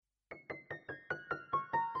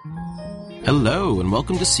Hello, and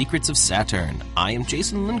welcome to Secrets of Saturn. I am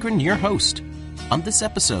Jason Lindgren, your host. On this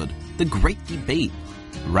episode, the great debate,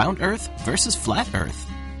 round Earth versus flat Earth.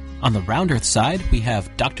 On the round Earth side, we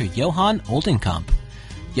have Dr. Johan Oldenkamp.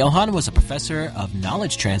 Johan was a professor of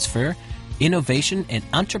knowledge transfer, innovation, and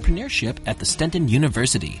entrepreneurship at the Stenton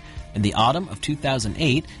University. In the autumn of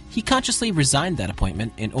 2008, he consciously resigned that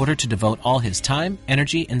appointment in order to devote all his time,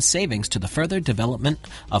 energy, and savings to the further development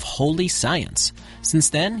of holy science.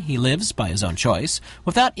 Since then, he lives, by his own choice,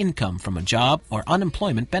 without income from a job or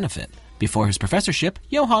unemployment benefit. Before his professorship,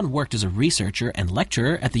 Johan worked as a researcher and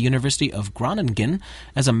lecturer at the University of Groningen,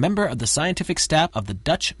 as a member of the scientific staff of the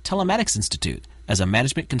Dutch Telematics Institute, as a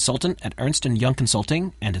management consultant at Ernst & Young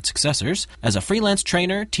Consulting and its successors, as a freelance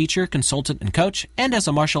trainer, teacher, consultant, and coach, and as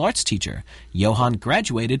a martial arts teacher. Johan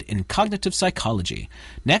graduated in cognitive psychology.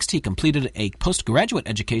 Next, he completed a postgraduate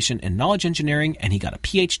education in knowledge engineering, and he got a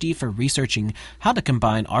PhD for researching how to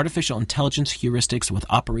combine artificial intelligence heuristics with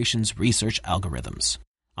operations research algorithms.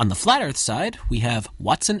 On the flat Earth side, we have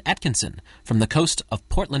Watson Atkinson, from the coast of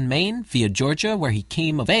Portland, Maine, via Georgia, where he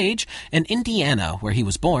came of age, and Indiana, where he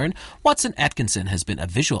was born. Watson Atkinson has been a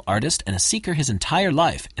visual artist and a seeker his entire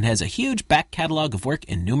life, and has a huge back catalog of work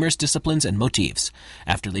in numerous disciplines and motifs.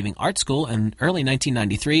 After leaving art school in early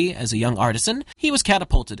 1993 as a young artisan, he was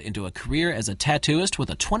catapulted into a career as a tattooist with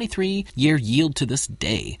a 23-year yield to this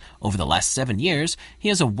day. Over the last 7 years, he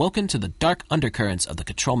has awoken to the dark undercurrents of the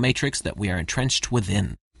control matrix that we are entrenched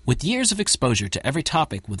within. With years of exposure to every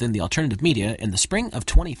topic within the alternative media, in the spring of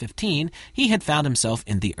 2015, he had found himself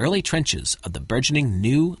in the early trenches of the burgeoning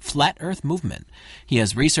new Flat Earth movement. He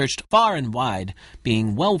has researched far and wide,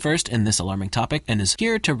 being well-versed in this alarming topic, and is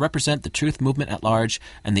here to represent the truth movement at large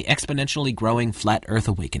and the exponentially growing Flat Earth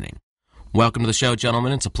awakening. Welcome to the show,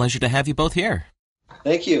 gentlemen. It's a pleasure to have you both here.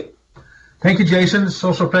 Thank you. Thank you, Jason. It's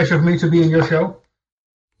also a pleasure for me to be in your show.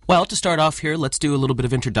 Well, to start off here, let's do a little bit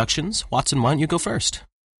of introductions. Watson, why don't you go first?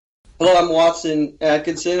 Hello, I'm Watson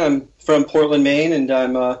Atkinson. I'm from Portland, Maine, and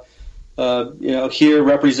I'm here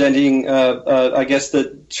representing, I guess,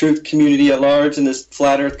 the truth community at large in this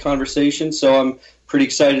flat Earth conversation. So I'm pretty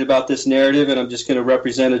excited about this narrative, and I'm just going to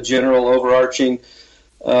represent a general, overarching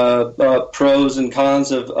pros and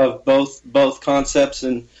cons of both concepts,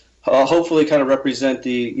 and hopefully kind of represent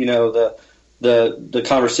the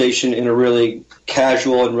conversation in a really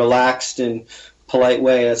casual and relaxed and polite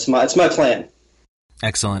way. It's my plan.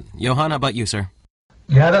 Excellent. Johan, how about you, sir?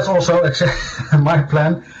 Yeah, that's also my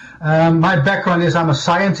plan. My background is I'm a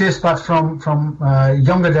scientist, but from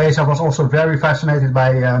younger days I was also very fascinated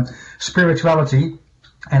by spirituality.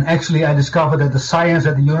 And actually I discovered that the science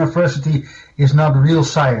at the university is not real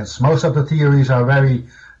science. Most of the theories are very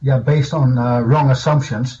based on wrong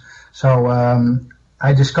assumptions. So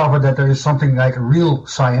I discovered that there is something like real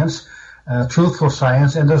science, truthful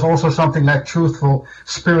science, and there's also something like truthful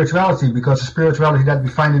spirituality, because the spirituality that we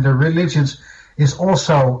find in the religions is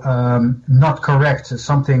also not correct.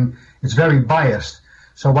 It's very biased.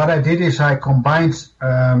 So what I did is I combined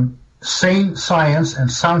sane science and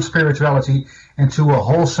sound spirituality into a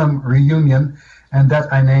wholesome reunion, and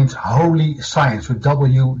that I named Holy Science with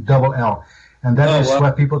WLL. And that is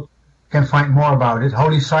where people can find more about it.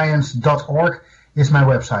 holyscience.org is my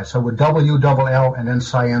website. So with WLL and then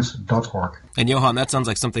science.org. And Johan, that sounds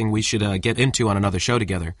like something we should get into on another show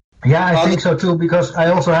together. Yeah, I think so too, because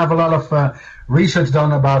I also have a lot of research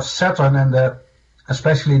done about Saturn and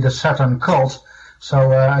especially the Saturn cult.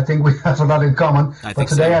 So I think we have a lot in common. But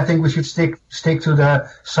today I think we should stick to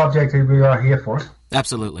the subject that we are here for.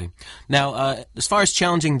 Absolutely. Now, as far as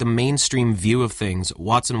challenging the mainstream view of things,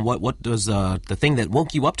 Watson, what does the thing that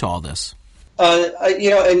woke you up to all this?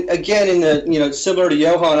 And again, similar to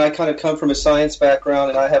Johan, I kind of come from a science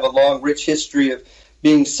background, and I have a long, rich history of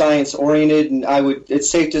being science-oriented, and it's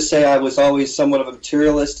safe to say I was always somewhat of a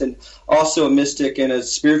materialist and also a mystic and a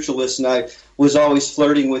spiritualist, and I was always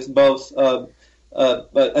flirting with both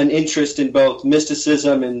an interest in both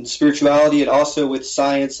mysticism and spirituality, and also with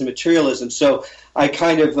science and materialism. So I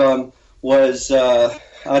kind of was,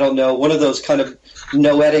 one of those kind of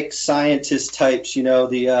noetic scientist types,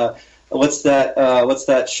 what's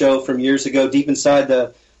that show from years ago, Deep Inside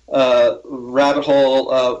the Rabbit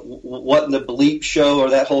Hole, What in the Bleep Show, or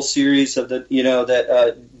that whole series of that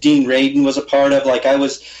Dean Radin was a part of. Like I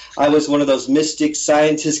was one of those mystic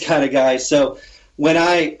scientist kind of guys. So when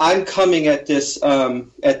I'm coming at this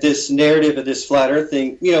narrative of this flat Earth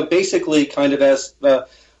thing, basically kind of as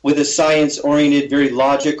with a science-oriented, very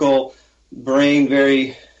logical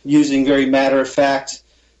brain, using very matter-of-fact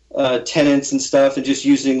tenets and stuff, and just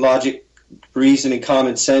using logic, reason, and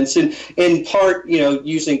common sense, and in part,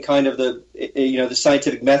 using kind of the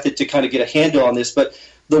scientific method to kind of get a handle on this. But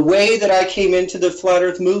the way that I came into the Flat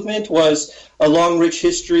Earth movement was a long, rich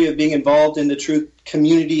history of being involved in the truth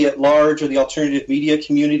community at large, or the alternative media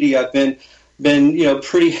community. I've been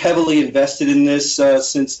pretty heavily invested in this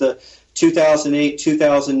since the 2008,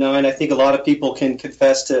 2009. I think a lot of people can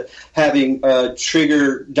confess to having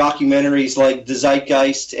trigger documentaries like The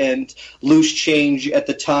Zeitgeist and Loose Change at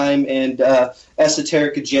the time, and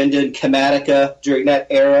Esoteric Agenda and Chematica during that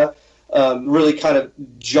era. Really kind of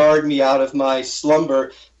jarred me out of my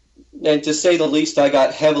slumber. And to say the least, I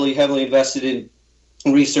got heavily invested in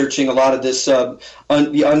researching a lot of this,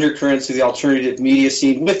 the undercurrents of the alternative media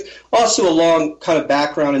scene, with also a long kind of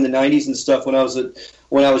background in the 90s and stuff. When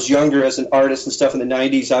I was younger as an artist and stuff in the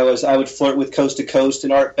 90s, I would flirt with Coast to Coast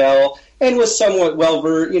and Art Bell, and was somewhat well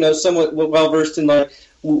versed in like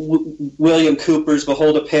William Cooper's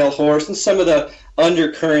Behold a Pale Horse and some of the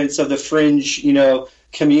undercurrents of the fringe,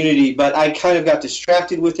 community. But I kind of got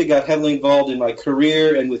distracted with it, got heavily involved in my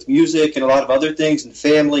career and with music and a lot of other things, and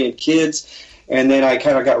family and kids. And then I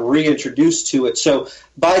kind of got reintroduced to it. So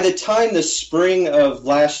by the time the spring of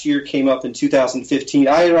last year came up in 2015,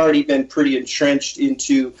 I had already been pretty entrenched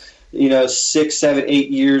into, 6, 7, 8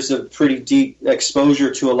 years of pretty deep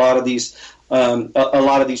exposure to a lot of these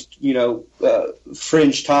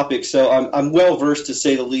fringe topics. So I'm well versed, to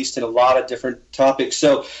say the least, in a lot of different topics.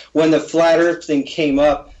 So when the Flat Earth thing came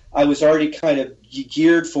up, I was already kind of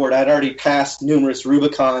geared for it. I'd already passed numerous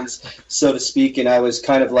Rubicons, so to speak, and I was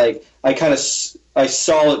kind of like, I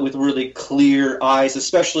saw it with really clear eyes,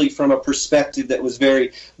 especially from a perspective that was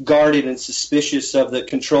very guarded and suspicious of the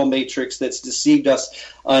control matrix that's deceived us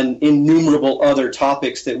on innumerable other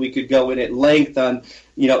topics that we could go in at length on,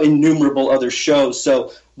 innumerable other shows.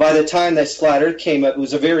 So by the time this Flat Earth came up, it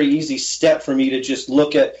was a very easy step for me to just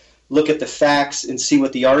look at the facts and see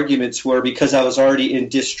what the arguments were, because I was already in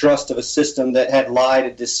distrust of a system that had lied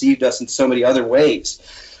and deceived us in so many other ways.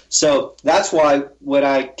 So that's why when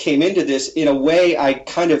I came into this, in a way, I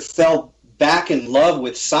kind of fell back in love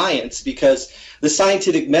with science, because the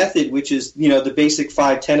scientific method, which is, the basic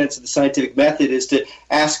 5 tenets of the scientific method, is to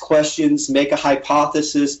ask questions, make a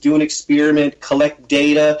hypothesis, do an experiment, collect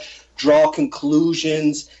data, draw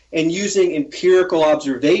conclusions, and using empirical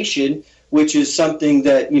observation, which is something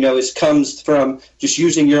that, comes from just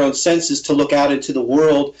using your own senses to look out into the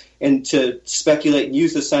world and to speculate and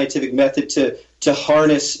use the scientific method to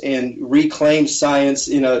harness and reclaim science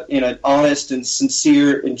in an honest and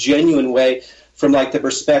sincere and genuine way, from like the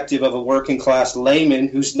perspective of a working class layman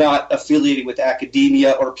who's not affiliated with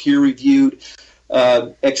academia or peer reviewed,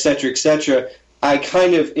 et cetera, I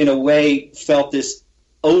kind of, in a way, felt this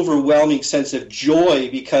overwhelming sense of joy,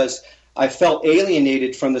 because I felt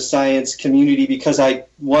alienated from the science community because I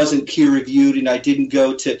wasn't peer reviewed, and I didn't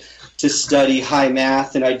go to study high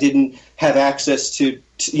math, and I didn't have access to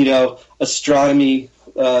astronomy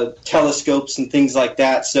telescopes and things like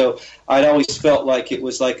that. So I'd always felt like it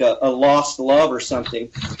was like a lost love or something.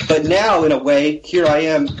 But now, in a way, here I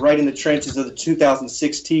am right in the trenches of the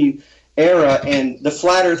 2016 era, and the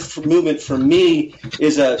Flat Earth movement for me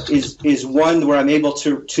is one where I'm able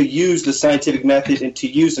to use the scientific method and to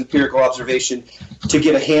use empirical observation to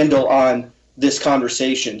get a handle on this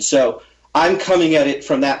conversation. So I'm coming at it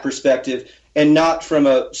from that perspective, and not from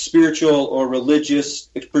a spiritual or religious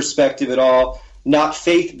perspective at all, not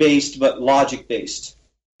faith-based, but logic-based.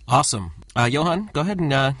 Awesome. Johan, go ahead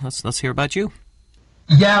and let's hear about you.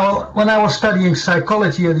 Yeah, well, when I was studying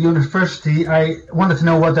psychology at the university, I wanted to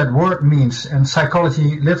know what that word means. And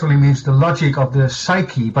psychology literally means the logic of the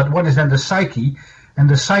psyche. But what is then the psyche? And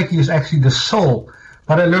the psyche is actually the soul.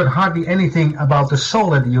 But I learned hardly anything about the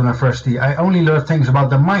soul at the university. I only learned things about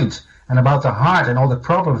the mind and about the heart and all the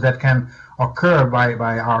problems that can occur by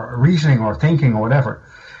our reasoning or thinking or whatever.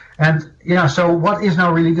 And, so what is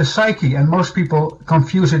now really the psyche? And most people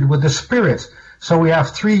confuse it with the spirit. So we have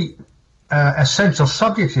 3 essential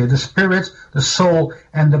subjects here: the spirit, the soul,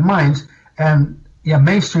 and the mind. And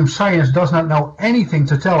mainstream science does not know anything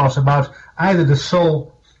to tell us about either the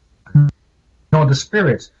soul nor the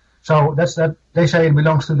spirit. So that's that. They say it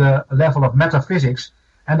belongs to the level of metaphysics,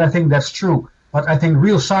 and I think that's true. But I think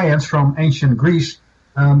real science from ancient Greece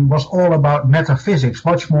was all about metaphysics,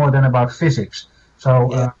 much more than about physics.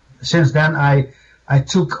 So since then, I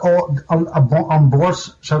took all on board,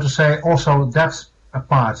 so to say, also that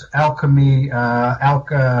part: alchemy,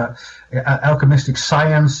 alchemistic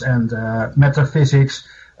science, and metaphysics,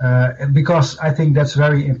 because I think that's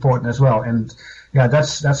very important as well. And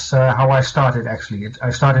that's how I started. Actually,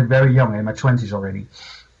 I started very young, in my 20s already.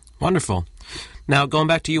 Wonderful. Now, going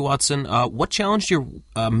back to you, Watson, what challenged your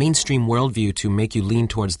mainstream worldview to make you lean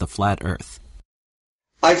towards the flat Earth?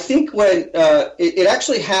 I think when it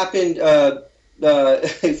actually happened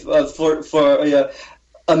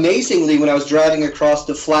amazingly, when I was driving across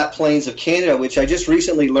the flat plains of Canada, which I just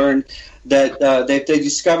recently learned that they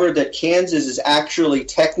discovered that Kansas is actually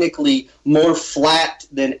technically more flat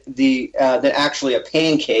than actually a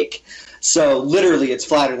pancake. So literally, it's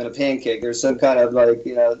flatter than a pancake. There's some kind of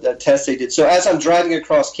that test they did. So as I'm driving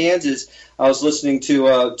across Kansas, I was listening to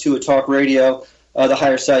a talk radio, the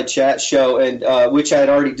Higher Side Chat show, and which I had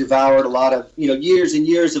already devoured a lot of years and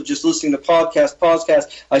years of just listening to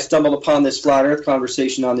podcasts. I stumbled upon this flat Earth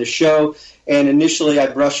conversation on this show, and initially I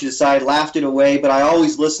brushed it aside, laughed it away. But I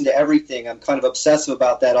always listen to everything. I'm kind of obsessive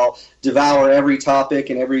about that. I'll devour every topic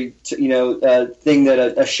and every thing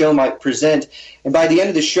that a show might present. And by the end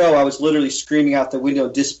of the show, I was literally screaming out the window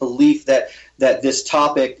in disbelief that this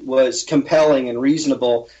topic was compelling and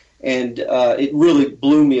reasonable. And it really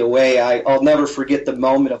blew me away. I'll never forget the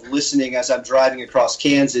moment of listening as I'm driving across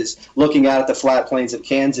Kansas, looking out at the flat plains of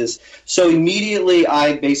Kansas. So immediately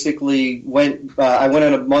I basically went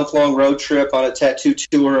on a month-long road trip on a tattoo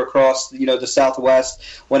tour across the Southwest.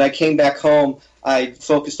 When I came back home, I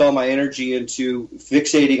focused all my energy into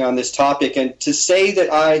fixating on this topic. And to say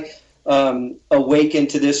that I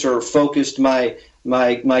awakened to this or focused my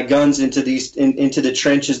guns into the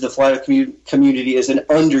trenches of the flat Earth community is an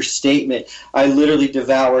understatement. I literally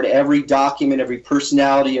devoured every document, every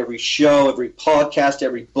personality, every show, every podcast,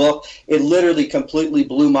 every book. It literally completely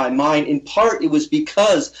blew my mind. In part, it was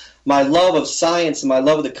because my love of science and my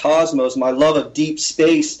love of the cosmos, my love of deep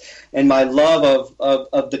space, and my love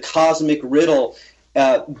of the cosmic riddle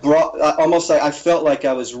I felt like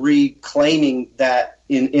I was reclaiming that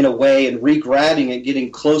in a way and re-grabbing it,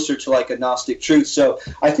 getting closer to like a Gnostic truth. So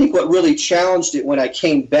I think what really challenged it when I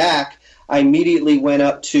came back, I immediately went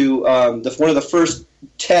up to one of the first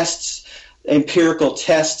empirical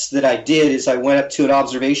tests that I did is I went up to an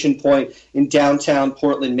observation point in downtown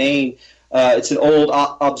Portland, Maine. It's an old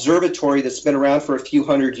observatory that's been around for a few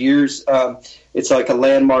hundred years. It's like a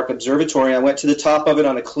landmark observatory. I went to the top of it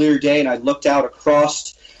on a clear day, and I looked out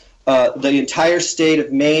across the entire state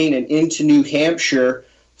of Maine and into New Hampshire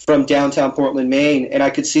from downtown Portland, Maine, and I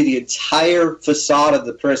could see the entire facade of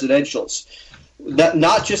the presidentials.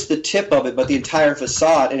 Not just the tip of it, but the entire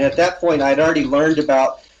facade. And at that point, I had already learned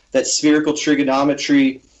about that spherical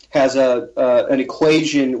trigonometry has an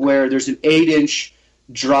equation where there's an 8-inch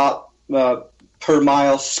drop per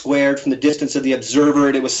mile squared from the distance of the observer,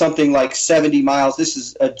 and it was something like 70 miles. This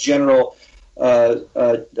is a general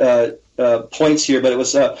points here, but it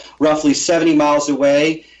was roughly 70 miles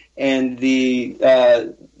away, and the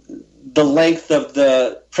length of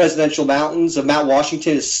the presidential mountains of Mount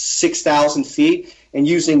Washington is 6,000 feet. And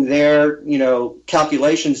using their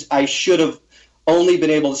calculations, I should have only been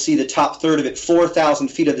able to see the top third of it. 4,000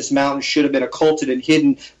 feet of this mountain should have been occulted and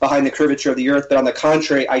hidden behind the curvature of the earth. But on the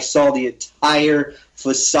contrary, I saw the entire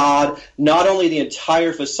facade, not only the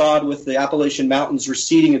entire facade with the Appalachian Mountains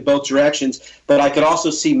receding in both directions, but I could also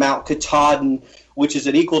see Mount Katahdin, which is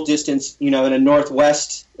an equal distance, in a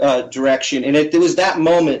northwest direction. And it was that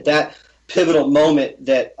moment, that pivotal moment,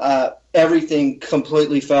 that everything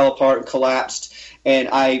completely fell apart and collapsed, and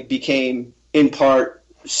I became, in part,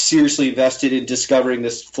 seriously vested in discovering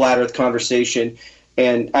this flat Earth conversation.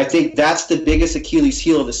 And I think that's the biggest Achilles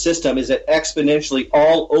heel of the system, is that exponentially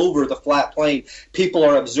all over the flat plane, people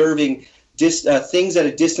are observing things at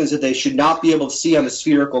a distance that they should not be able to see on the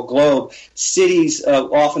spherical globe. Cities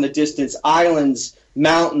off in the distance, islands,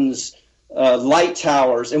 mountains, light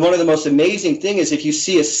towers. And one of the most amazing things is if you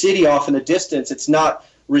see a city off in the distance, it's not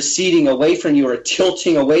receding away from you or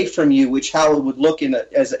tilting away from you, which how it would look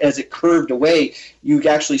as it curved away. You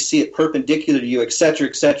actually see it perpendicular to you, et cetera,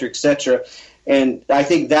 et cetera, et cetera. And I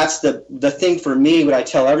think that's the thing for me. What I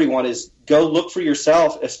tell everyone is go look for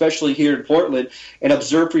yourself, especially here in Portland, and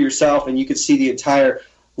observe for yourself, and you can see the entire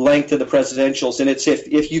length of the presidentials. And it's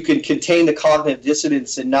if you can contain the cognitive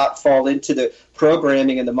dissonance and not fall into the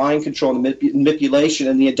programming and the mind control and the manipulation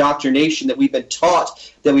and the indoctrination that we've been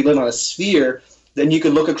taught that we live on a sphere, then you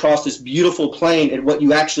can look across this beautiful plain at what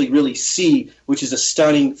you actually really see, which is a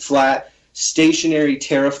stunning, flat, stationary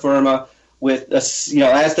terra firma with, as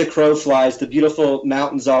the crow flies, the beautiful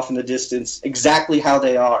mountains off in the distance, exactly how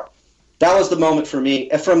they are. That was the moment for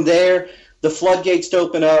me. And from there, the floodgates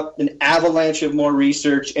open up, an avalanche of more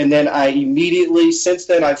research, and then I immediately, since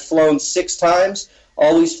then, I've flown 6 times,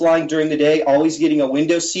 always flying during the day, always getting a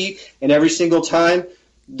window seat, and every single time,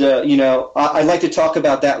 I'd like to talk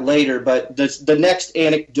about that later, but the next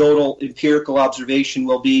anecdotal empirical observation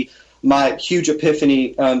will be my huge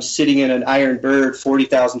epiphany sitting in an iron bird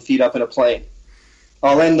 40,000 feet up in a plane.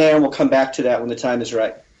 I'll end there, and we'll come back to that when the time is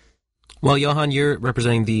right. Well, Johann, you're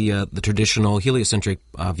representing the traditional heliocentric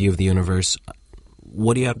view of the universe.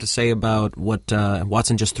 what do you have to say about what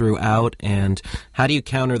Watson just threw out, and how do you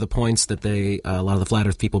counter the points that a lot of the flat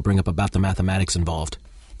Earth people bring up about the mathematics involved?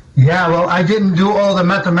 Yeah, well, I didn't do all the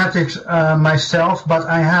mathematics myself, but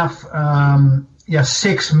I have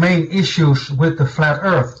 6 main issues with the flat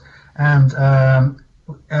Earth. And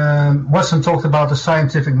Watson talked about the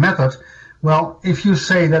scientific method. Well, if you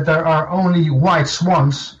say that there are only white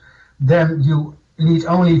swans, then you need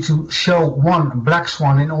only to show one black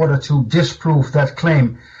swan in order to disprove that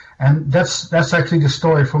claim. And that's actually the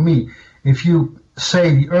story for me. If you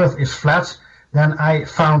say the Earth is flat, then I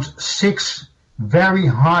found 6 very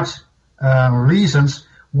hard reasons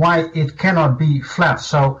why it cannot be flat.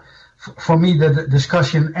 So for me, the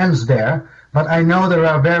discussion ends there. But I know there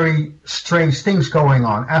are very strange things going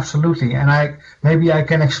on, absolutely. And maybe I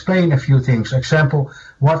can explain a few things. Example,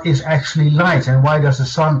 what is actually light, and why does the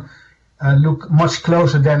sun look much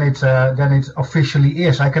closer than it officially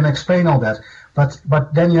is? I can explain all that.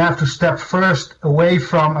 But then you have to step first away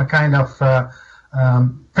from a kind of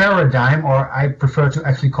paradigm, or I prefer to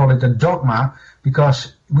actually call it a dogma,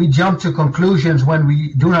 because we jump to conclusions when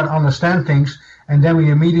we do not understand things, and then we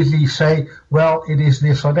immediately say, well, it is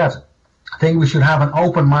this or that. I think we should have an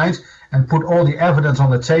open mind and put all the evidence on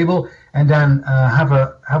the table, and then have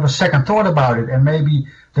a second thought about it, and maybe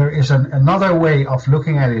there is another way of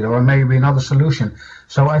looking at it, or maybe another solution.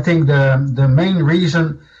 So I think the main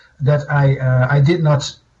reason that I did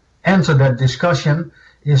not enter that discussion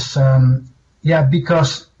is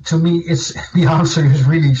because to me the answer is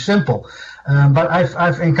really simple. But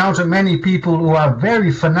I've encountered many people who are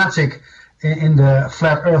very fanatic in the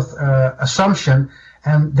flat Earth assumption,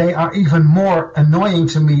 and they are even more annoying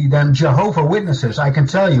to me than Jehovah's Witnesses, I can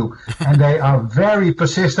tell you. And they are very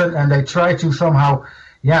persistent, and they try to somehow,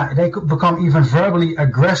 they could become even verbally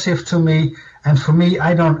aggressive to me. And for me,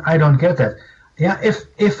 I don't get that. Yeah,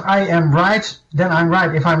 if I am right, then I'm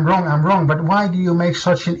right. If I'm wrong, I'm wrong. But why do you make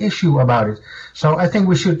such an issue about it? So I think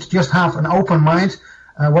we should just have an open mind.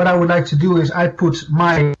 What I would like to do is I put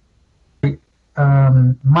my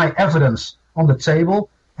evidence on the table,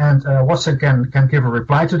 and Watson can give a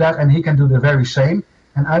reply to that, and he can do the very same,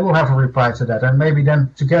 and I will have a reply to that, and maybe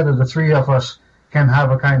then together the three of us can have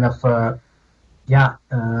a kind of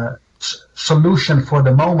solution for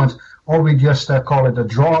the moment, or we just call it a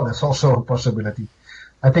draw. That's also a possibility.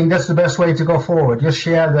 I think that's the best way to go forward. Just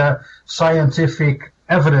share the scientific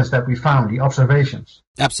evidence that we found, the observations.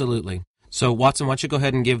 Absolutely. So, Watson, why don't you go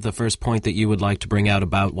ahead and give the first point that you would like to bring out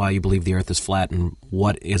about why you believe the Earth is flat and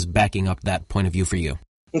what is backing up that point of view for you?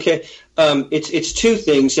 Okay, it's 2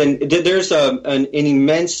 things, and there's an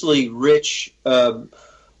immensely rich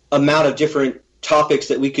amount of different topics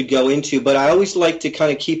that we could go into, but I always like to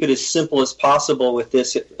kind of keep it as simple as possible with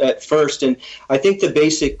this at first. And I think the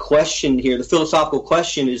basic question here, the philosophical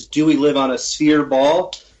question is, do we live on a sphere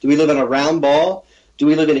ball? Do we live on a round ball? Do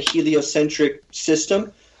we live in a heliocentric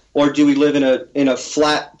system? Or do we live in a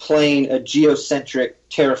flat plane, a geocentric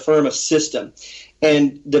terra firma system?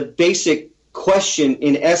 And the basic question,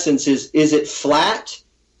 in essence, is it flat?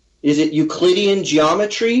 Is it Euclidean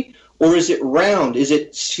geometry? Or is it round? Is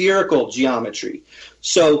it spherical geometry?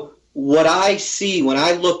 So what I see when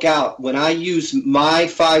I look out, when I use my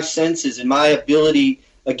 5 senses and my ability,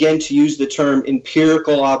 again, to use the term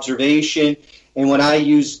empirical observation, and when I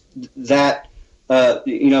use that,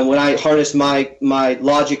 when I harness my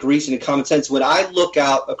logic, reason, and common sense, when I look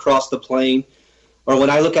out across the plane, or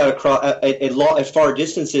when I look out across at far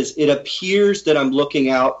distances, it appears that I'm looking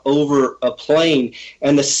out over a plane.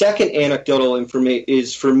 And the second anecdotal information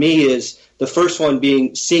is the first one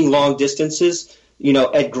being seeing long distances,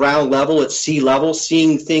 at ground level, at sea level,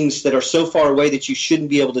 seeing things that are so far away that you shouldn't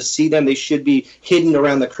be able to see them. They should be hidden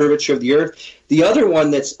around the curvature of the Earth. The other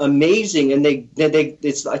one that's amazing, and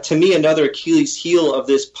it's to me another Achilles heel of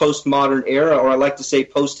this postmodern era, or I like to say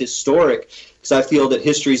post-historic, because I feel that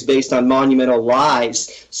history is based on monumental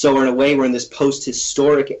lies. So in a way, we're in this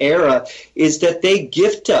post-historic era, is that they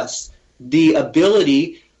gift us the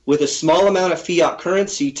ability with a small amount of fiat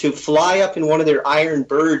currency to fly up in one of their iron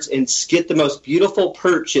birds and get the most beautiful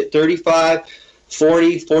perch at 35,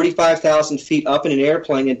 40, 45,000 feet up in an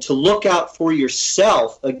airplane, and to look out for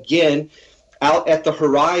yourself, again, out at the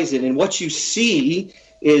horizon. And what you see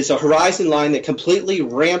is a horizon line that completely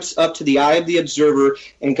ramps up to the eye of the observer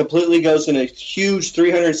and completely goes in a huge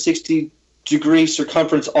 360 degree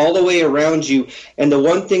circumference all the way around you. And the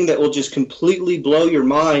one thing that will just completely blow your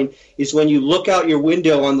mind is when you look out your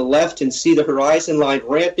window on the left and see the horizon line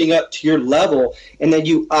ramping up to your level, and then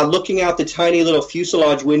you are looking out the tiny little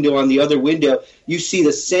fuselage window on the other window, you see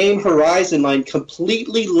the same horizon line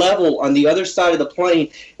completely level on the other side of the plane,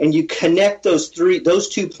 and you connect those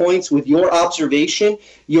 2 points with your observation,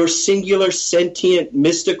 your singular, sentient,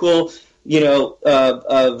 mystical,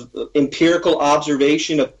 of empirical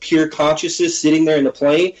observation of pure consciousness sitting there in the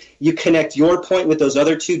plane. You connect your point with those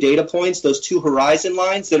other 2 data points, those 2 horizon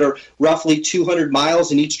lines that are roughly 200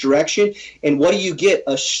 miles in each direction, and what do you get?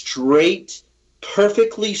 A straight,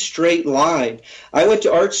 perfectly straight line. I went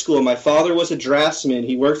to art school. My father was a draftsman.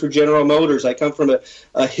 He worked for General Motors. I come from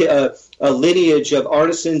a lineage of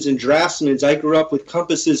artisans and draftsmen. I grew up with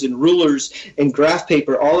compasses and rulers and graph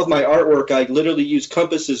paper. All of my artwork, I literally use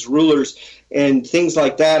compasses, rulers, and things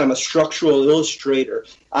like that. I'm a structural illustrator.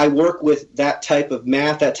 I work with that type of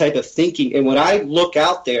math, that type of thinking. And when I look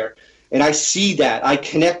out there, and I see that, I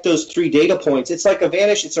connect those 3 data points. It's like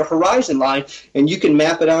it's a horizon line, and you can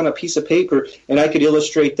map it on a piece of paper, and I could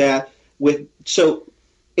illustrate that so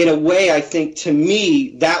in a way, I think, to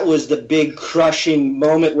me, that was the big crushing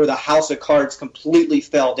moment where the house of cards completely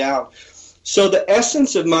fell down. So the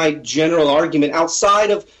essence of my general argument,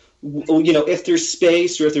 outside of, if there's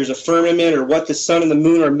space or if there's a firmament or what the sun and the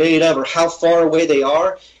moon are made of or how far away they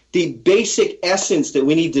are, the basic essence that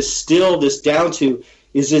we need to distill this down to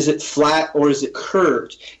is it flat or is it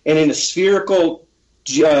curved? And in a spherical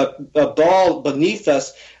ball beneath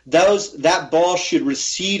us, that ball should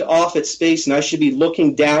recede off its space, and I should be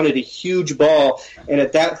looking down at a huge ball. And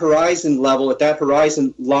at that horizon level, at that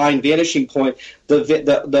horizon line vanishing point,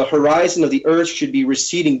 the horizon of the Earth should be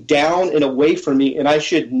receding down and away from me, and I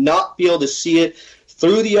should not be able to see it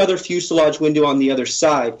through the other fuselage window on the other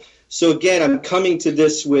side. So again, I'm coming to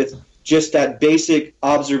this with just that basic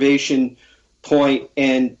observation point,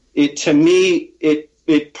 and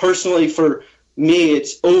it personally, for me,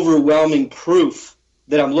 it's overwhelming proof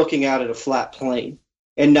that I'm looking out at a flat plane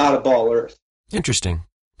and not a ball Earth. Interesting.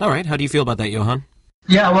 All right, how do you feel about that, Johan?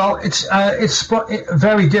 Yeah, well, it's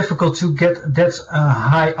very difficult to get that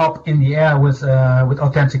high up in the air with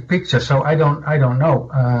authentic pictures. So I don't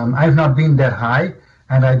know. I've not been that high,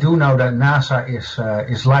 and I do know that NASA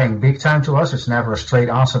is lying big time to us. It's never a straight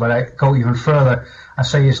answer, but I go even further. I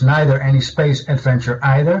say it's neither any space adventure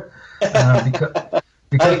either, because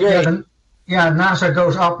NASA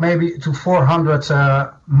goes up maybe to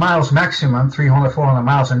 400 miles maximum, 300, 400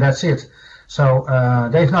 miles, and that's it. So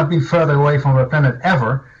they've not been further away from the planet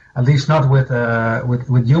ever, at least not with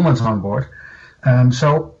humans on board.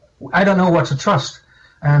 So I don't know what to trust.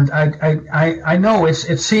 And I know it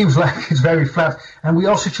seems like it's very flat. And we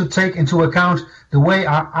also should take into account the way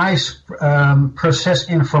our eyes process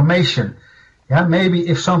information. Yeah, maybe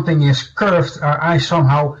if something is curved, our eyes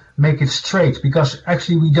somehow make it straight, because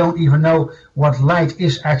actually we don't even know what light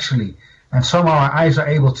is actually. And somehow our eyes are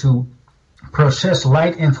able to process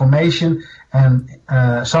light information, and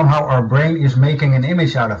somehow our brain is making an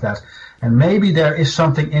image out of that. And maybe there is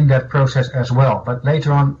something in that process as well. But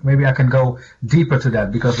later on, maybe I can go deeper to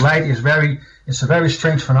that, because light is it's a very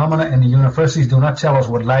strange phenomenon, and the universities do not tell us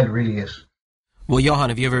what light really is. Well, Johan,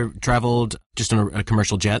 have you ever traveled just on a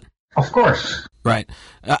commercial jet? Of course. Right.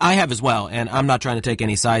 I have as well, and I'm not trying to take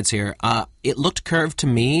any sides here. It looked curved to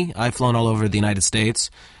me. I've flown all over the United States,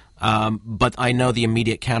 but I know the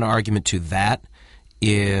immediate counter-argument to that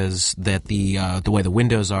is that the way the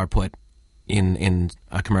windows are put in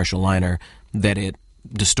a commercial liner, that it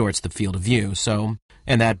distorts the field of view. So,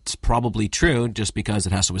 and that's probably true just because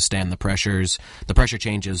it has to withstand the pressures. The pressure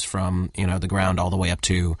changes from, the ground all the way up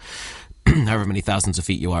to however many thousands of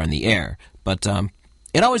feet you are in the air. But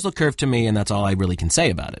it always looked curved to me, and that's all I really can say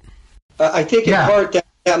about it. I think in part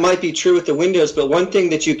that might be true with the windows, but one thing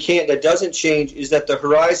that doesn't change is that the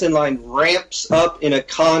horizon line ramps up in a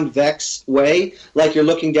convex way, like you're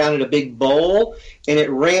looking down at a big bowl, and it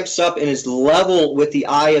ramps up and is level with the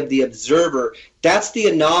eye of the observer. That's the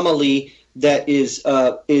anomaly that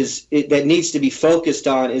that needs to be focused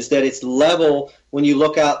on, is that it's level when you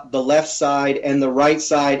look out the left side and the right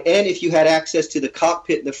side. And if you had access to the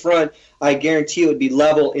cockpit in the front, I guarantee it would be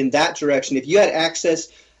level in that direction. If you had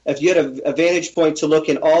a vantage point to look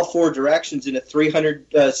in all 4 directions in a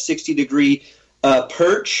 360-degree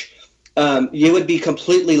perch, you would be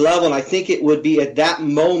completely level, and I think it would be at that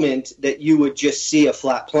moment that you would just see a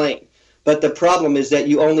flat plane. But the problem is that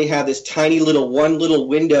you only have this tiny one little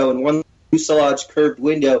window and one fuselage curved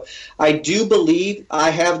window. I do believe,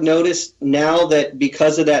 I have noticed now that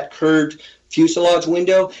because of that curved fuselage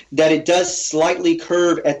window, that it does slightly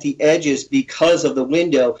curve at the edges because of the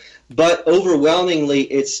window, but overwhelmingly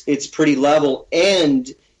it's pretty level,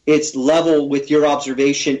 and it's level with your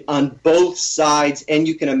observation on both sides, and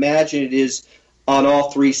you can imagine it is on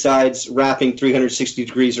all three sides, wrapping 360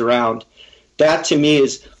 degrees around. That to me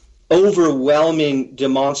is overwhelming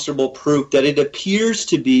demonstrable proof that it appears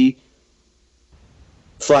to be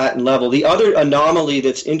flat and level. The other anomaly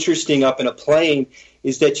that's interesting up in a plane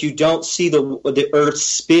is that you don't see the Earth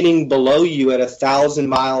spinning below you at 1,000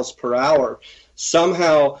 miles per hour.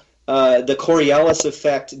 Somehow the Coriolis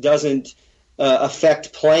effect doesn't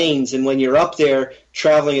affect planes, and when you're up there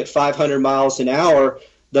traveling at 500 miles an hour,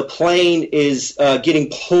 the plane is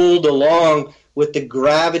getting pulled along with the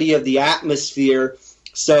gravity of the atmosphere,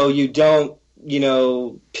 so you don't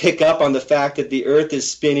pick up on the fact that the Earth is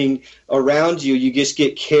spinning around you. You just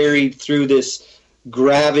get carried through this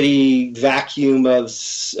gravity vacuum of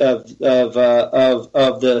the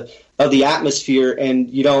atmosphere, and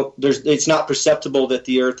it's not perceptible that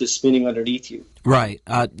the Earth is spinning underneath you. Right.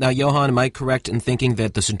 Now, Johan, am I correct in thinking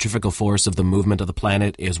that the centrifugal force of the movement of the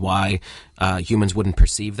planet is why humans wouldn't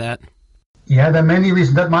perceive that? Yeah, there are many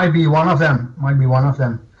reasons. That might be one of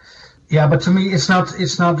them. Yeah, but to me, it's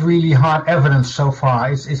not really hard evidence so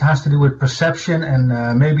far. It has to do with perception,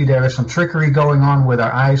 and maybe there is some trickery going on with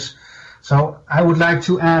our eyes. So I would like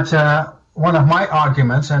to add one of my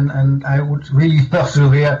arguments, and I would really love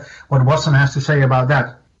to hear what Watson has to say about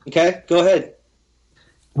that. Okay, go ahead.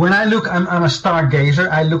 When I look, I'm a stargazer.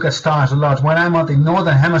 I look at stars a lot. When I'm on the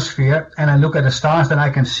northern hemisphere and I look at the stars, then I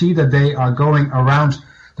can see that they are going around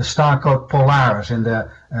the star called Polaris in the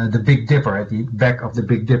Big Dipper, at the back of the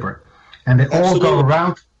Big Dipper. And they all go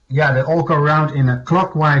around. Yeah, they all go around in a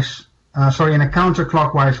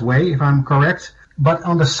counterclockwise way, if I'm correct. But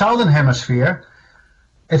on the southern hemisphere,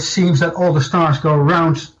 it seems that all the stars go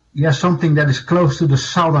around, something that is close to the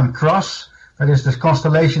Southern Cross. That is the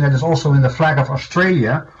constellation that is also in the flag of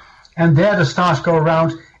Australia. And there the stars go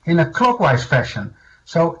around in a clockwise fashion.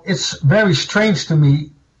 So it's very strange to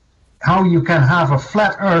me how you can have a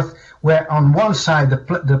flat Earth where on one side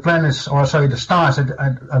the stars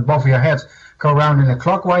above your head go around in a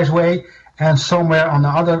clockwise way, and somewhere on the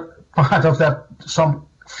other part of that, some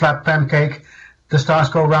flat pancake, the stars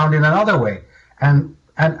go around in another way. And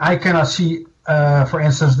I cannot see, for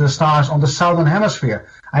instance, the stars on the southern hemisphere.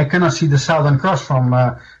 I cannot see the Southern Cross from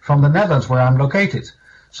the Netherlands, where I'm located.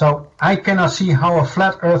 So I cannot see how a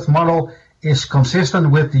flat Earth model is consistent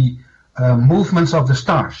with the movements of the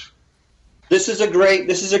stars. This is a great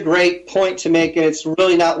point to make, and it's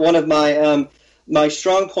really not one of my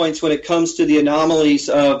strong points when it comes to the anomalies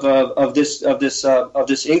of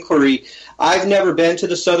this inquiry. I've never been to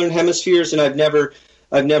the southern hemispheres, and I've never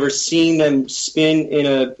seen them spin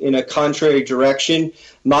in a contrary direction.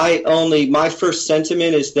 My first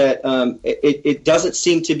sentiment is that it doesn't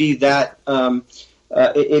seem to be that.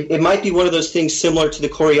 It might be one of those things similar to the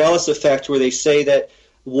Coriolis effect, where they say that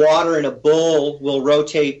water in a bowl will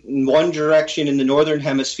rotate in one direction in the northern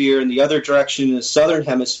hemisphere and the other direction in the southern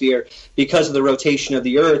hemisphere because of the rotation of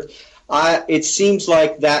the Earth. It seems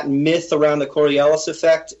like that myth around the Coriolis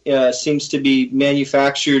effect seems to be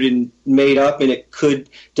manufactured and made up, and it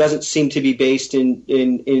doesn't seem to be based in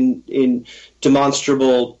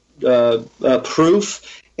demonstrable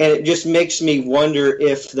proof. And it just makes me wonder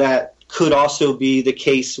if that could also be the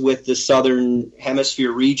case with the southern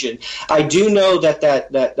hemisphere region. I do know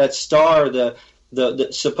that star, the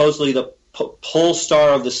supposedly the pole star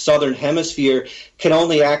of the southern hemisphere, can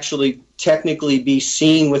only actually technically be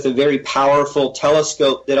seen with a very powerful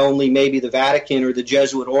telescope that only maybe the Vatican or the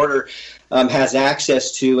Jesuit order has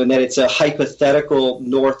access to, and that it's a hypothetical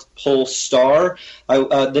North Pole star.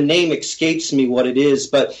 The name escapes me what it is,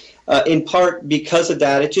 but in part because of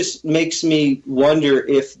that, it just makes me wonder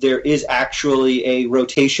if there is actually a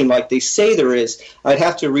rotation like they say there is. I'd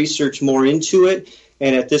have to research more into it,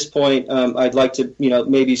 and at this point, I'd like to,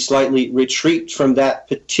 maybe slightly retreat from that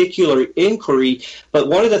particular inquiry. But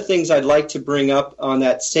one of the things I'd like to bring up on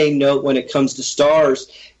that same note when it comes to stars,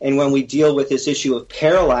 and when we deal with this issue of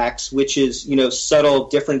parallax, which is, subtle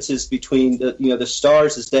differences between the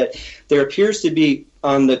stars, is that there appears to be,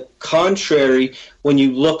 on the contrary, when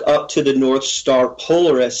you look up to the North Star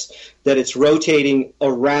Polaris, that it's rotating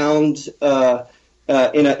around in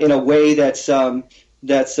a way that's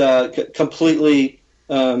completely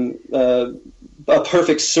a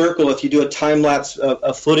perfect circle. If you do a time lapse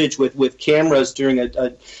of footage with cameras during at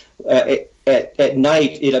night,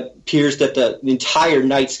 it appears that the entire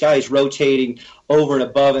night sky is rotating over and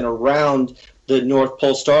above and around the North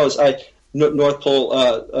Pole stars. North Pole.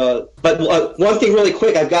 But one thing really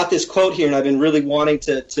quick, I've got this quote here, and I've been really wanting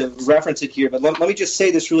to reference it here. But let me just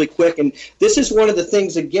say this really quick. And this is one of the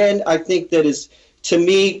things, again, I think that is, to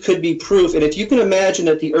me, could be proof. And if you can imagine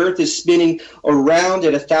that the Earth is spinning around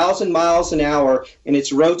at 1,000 miles an hour, and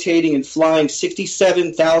it's rotating and flying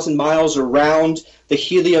 67,000 miles around the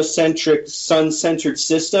heliocentric, sun-centered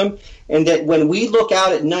system, and that when we look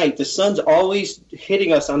out at night, the sun's always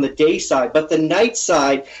hitting us on the day side, but the night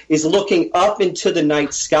side is looking up into the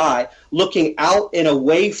night sky, looking out and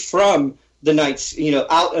away from the night,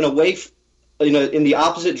 out and away in the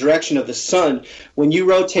opposite direction of the sun. When you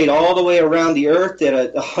rotate all the way around the Earth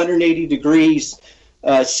at 180 degrees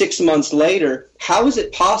 6 months later, how is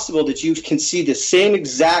it possible that you can see the same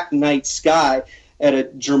exact night sky at a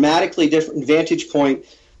dramatically different vantage point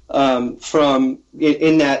from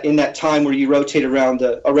in that time where you rotate around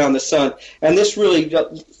the sun? And this really,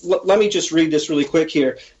 let me just read this really quick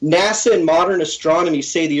here. NASA and modern astronomy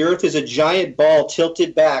say the Earth is a giant ball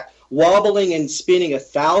tilted back, wobbling and spinning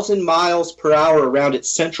 1,000 miles per hour around its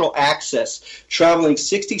central axis, traveling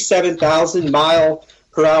 67,000 mile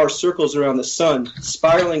per hour circles around the sun,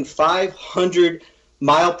 spiraling 500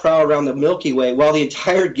 mile per hour around the Milky Way, while the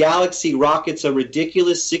entire galaxy rockets a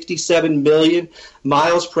ridiculous 67 million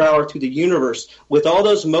miles per hour through the universe, with all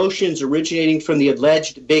those motions originating from the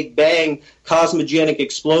alleged Big Bang cosmogenic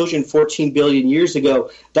explosion 14 billion years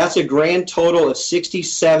ago. That's a grand total of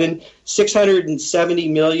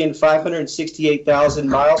 670,568,000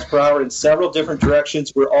 miles per hour in several different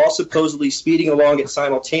directions. We're all supposedly speeding along it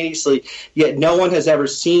simultaneously, yet no one has ever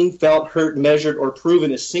seen, felt, heard, measured, or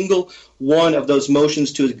proven a single one of those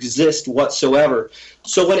motions to exist whatsoever.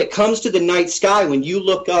 So when it comes to the night sky, when you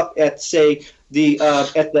look up at, say, the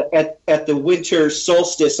winter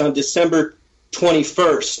solstice on December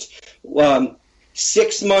 21st,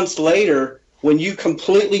 6 months later, when you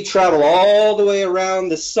completely travel all the way around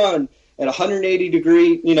the sun at 180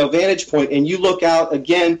 degree vantage point, and you look out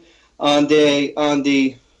again on the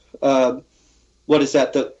what is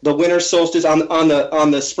that, the winter solstice,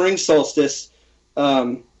 on the spring solstice,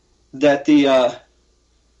 how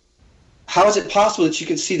is it possible that you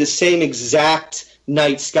can see the same exact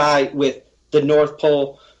night sky with the North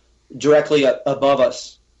Pole directly above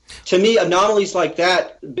us? To me, anomalies like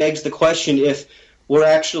that begs the question if we're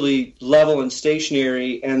actually level and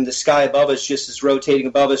stationary and the sky above us just is rotating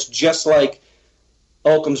above us, just like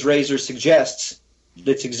Occam's razor suggests.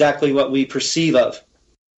 That's exactly what we perceive of.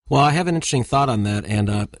 Well, I have an interesting thought on that, and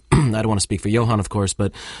I don't want to speak for Johan, of course,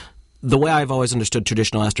 but the way I've always understood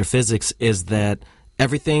traditional astrophysics is that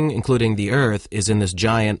everything, including the Earth, is in this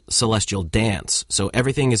giant celestial dance. So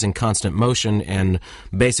everything is in constant motion, and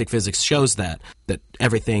basic physics shows that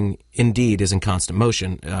everything indeed is in constant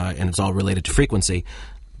motion, and it's all related to frequency.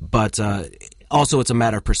 But also it's a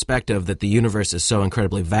matter of perspective that the universe is so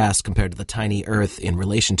incredibly vast compared to the tiny Earth in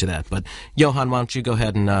relation to that. But Johan, why don't you go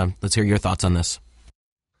ahead and let's hear your thoughts on this.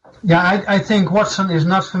 Yeah, I think Watson is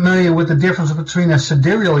not familiar with the difference between a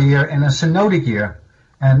sidereal year and a synodic year.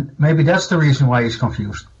 And maybe that's the reason why he's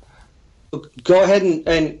confused. Go ahead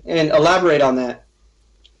and elaborate on that.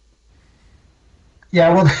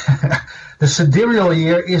 Yeah, well, the sidereal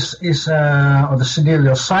year is or the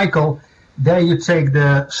sidereal cycle. There you take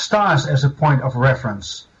the stars as a point of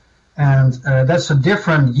reference, and that's a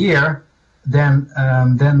different year than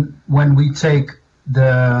when we take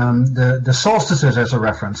the solstices as a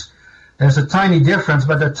reference. There's a tiny difference,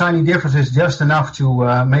 but that tiny difference is just enough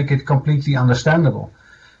to make it completely understandable.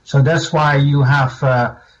 So that's why you have,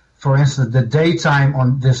 for instance, the daytime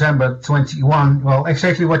on December 21. Well,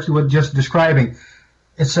 exactly what you were just describing.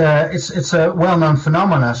 It's a well-known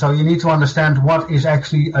phenomena. So you need to understand what is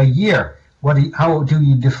actually a year. How do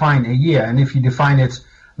you define a year? And if you define it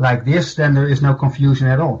like this, then there is no confusion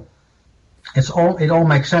at all. It all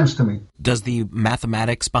makes sense to me. Does the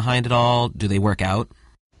mathematics behind it all, do they work out?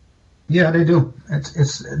 Yeah, they do.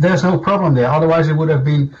 There's no problem there. Otherwise, it would have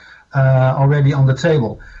been already on the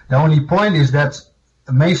table. The only point is that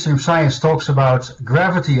mainstream science talks about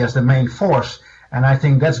gravity as the main force, and I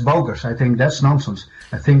think that's bogus. I think that's nonsense.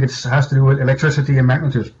 I think it has to do with electricity and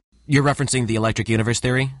magnetism. You're referencing the electric universe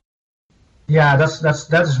theory? Yeah,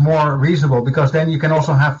 that is more reasonable, because then you can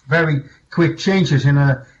also have very quick changes in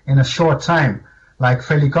a short time, like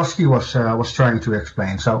Velikovsky was trying to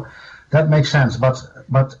explain. So that makes sense. But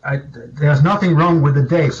there's nothing wrong with the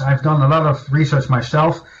dates. I've done a lot of research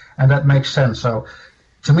myself, and that makes sense. So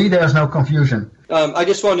To me, there's no confusion. I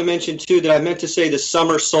just wanted to mention, too, that I meant to say the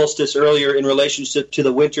summer solstice earlier in relationship to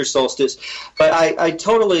the winter solstice. But I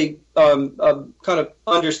totally kind of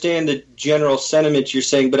understand the general sentiment you're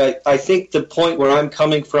saying. But I think the point where I'm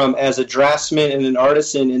coming from as a draftsman and an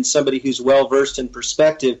artisan and somebody who's well-versed in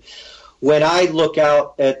perspective, when I look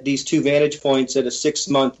out at these two vantage points at a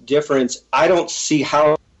 6-month difference, I don't see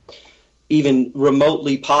how even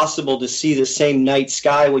remotely possible to see the same night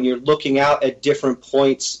sky when you're looking out at different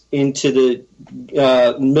points into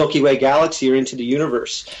the Milky Way galaxy or into the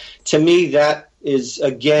universe. To me, that is,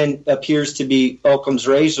 again, appears to be Occam's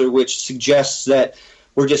razor, which suggests that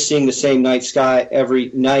we're just seeing the same night sky every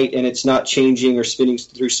night and it's not changing or spinning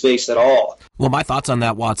through space at all. Well, my thoughts on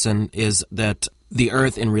that, Watson, is that the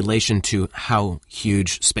Earth in relation to how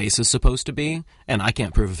huge space is supposed to be, and I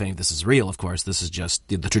can't prove if any of this is real, of course, this is just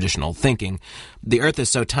the traditional thinking. The Earth is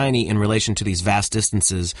so tiny in relation to these vast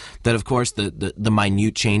distances that, of course, the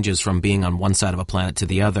minute changes from being on one side of a planet to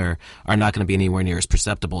the other are not going to be anywhere near as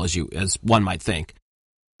perceptible as one might think.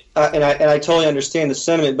 And I totally understand the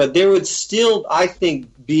sentiment, but there would still, I think,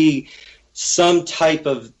 be some type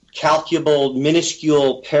of calculable,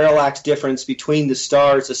 minuscule parallax difference between the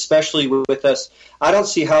stars, especially with us. I don't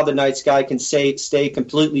see how the night sky can stay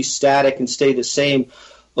completely static and stay the same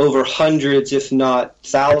over hundreds, if not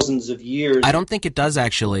thousands of years. I don't think it does,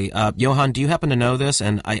 actually. Johan, do you happen to know this?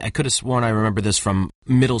 And I could have sworn I remember this from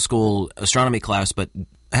middle school astronomy class, but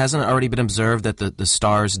hasn't it already been observed that the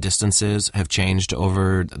stars' distances have changed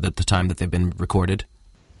over the time that they've been recorded?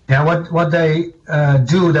 Yeah, what they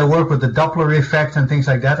do, they work with the Doppler effect and things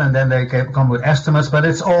like that, and then they come with estimates, but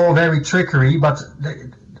it's all very trickery. But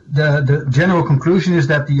the general conclusion is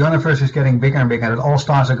that the universe is getting bigger and bigger, and that all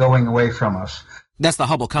stars are going away from us. That's the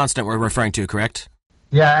Hubble constant we're referring to, correct?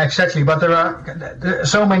 Yeah, exactly. But there are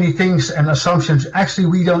so many things and assumptions. Actually,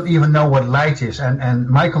 we don't even know what light is, and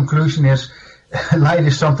my conclusion is light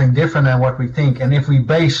is something different than what we think. And if we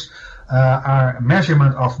base our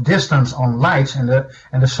measurement of distance on light and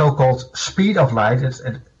the so-called speed of light, it's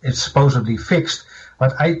supposedly fixed,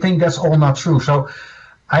 but I think that's all not true. So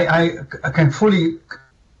I can fully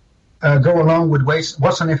go along with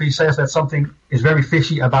Watson if he says that something is very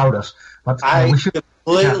fishy about us. But I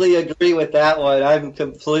completely agree with that one. I'm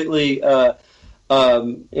completely in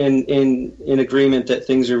agreement that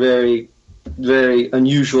things are very, very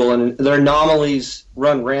unusual, and their anomalies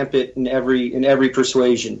run rampant in every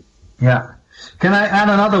persuasion. Yeah. Can I add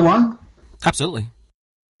another one? Absolutely.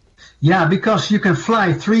 Yeah, because you can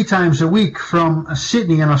fly 3 times a week from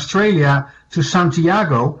Sydney in Australia to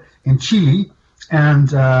Santiago in Chile, and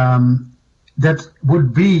that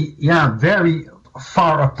would be very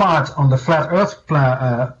far apart on the flat Earth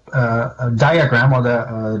diagram or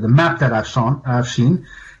the map that I've seen.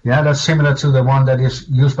 Yeah, that's similar to the one that is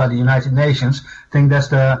used by the United Nations. I think that's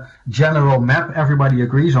the general map everybody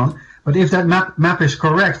agrees on. But if that map is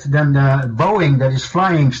correct, then the Boeing that is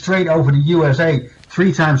flying straight over the USA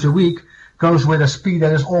 3 times a week goes with a speed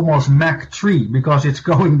that is almost Mach 3, because it's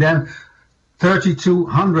going then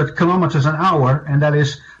 3,200 kilometers an hour, and that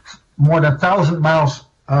is more than 1,000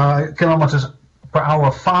 kilometers per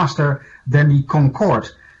hour faster than the Concorde.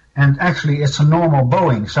 And actually, it's a normal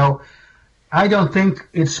Boeing. So I don't think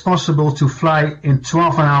it's possible to fly in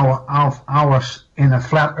 12 hours in a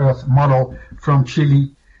flat Earth model from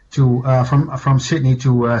Chile to from Sydney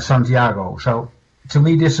to Santiago. So to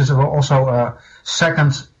me, this is also a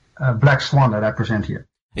second black swan that I present here.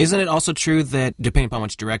 Isn't it also true that depending upon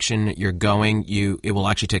which direction you're going, it will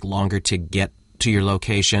actually take longer to get to your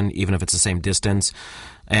location, even if it's the same distance,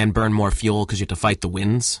 and burn more fuel because you have to fight the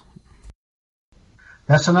winds?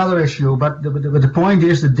 That's another issue, but the point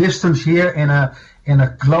is the distance here in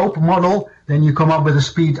a globe model, then you come up with a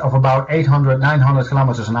speed of about 800, 900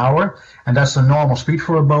 kilometers an hour, and that's the normal speed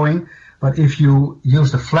for a Boeing. But if you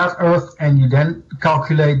use the flat Earth and you then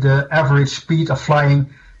calculate the average speed of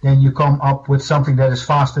flying, then you come up with something that is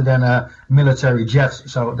faster than a military jet.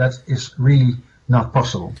 So that is really not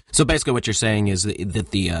possible. So basically what you're saying is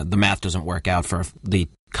that the math doesn't work out for the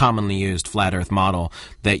commonly used flat Earth model,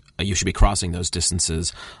 that you should be crossing those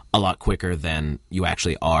distances a lot quicker than you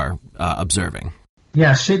actually are observing.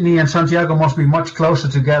 Yeah, Sydney and Santiago must be much closer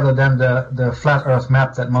together than the flat Earth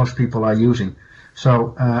map that most people are using.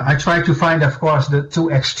 So I try to find, of course, the two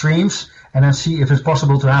extremes and then see if it's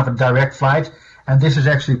possible to have a direct flight. And this is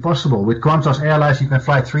actually possible. With Qantas Airlines, you can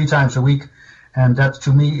fly 3 times a week. And that,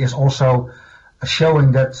 to me, is also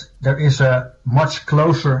showing that there is a much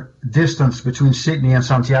closer distance between Sydney and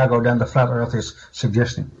Santiago than the flat Earth is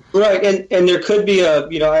suggesting. Right, and there could be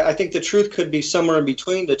I think the truth could be somewhere in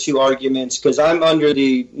between the two arguments, because I'm under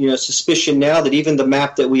the suspicion now that even the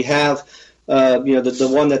map that we have the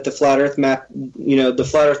one that the flat Earth map, the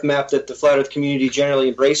flat Earth map that the flat Earth community generally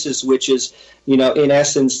embraces, which is, in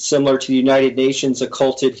essence, similar to the United Nations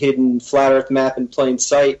occulted hidden flat Earth map in plain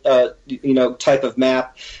sight, type of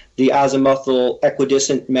map, the azimuthal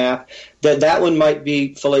equidistant map, that one might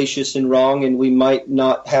be fallacious and wrong, and we might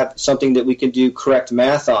not have something that we can do correct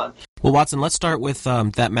math on. Well, Watson, let's start with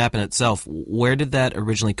that map in itself. Where did that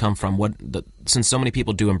originally come from? Since so many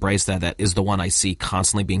people do embrace that is the one I see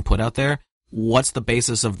constantly being put out there, what's the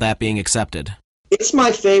basis of that being accepted? It's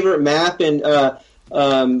my favorite map, and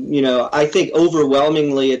I think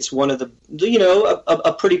overwhelmingly it's one of the,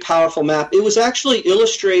 a pretty powerful map. It was actually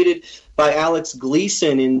illustrated by Alex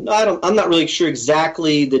Gleason in, I'm not really sure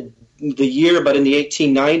exactly the year, but in the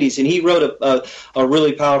 1890s, and he wrote a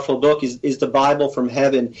really powerful book, is The Bible from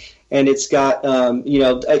Heaven. And it's got, you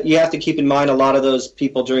have to keep in mind a lot of those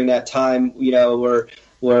people during that time, were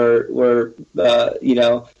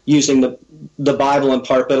using the Bible in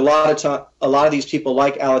part, but a lot of these people,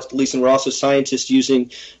 like Alex Gleason, were also scientists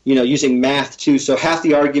using math too. So half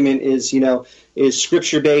the argument is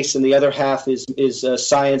scripture based, and the other half is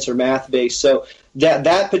science or math based. So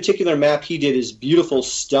that particular map he did is beautiful,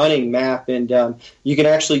 stunning map, and you can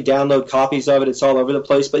actually download copies of it. It's all over the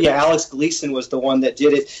place. But yeah, Alex Gleason was the one that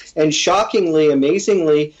did it, and shockingly,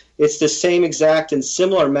 amazingly, it's the same exact and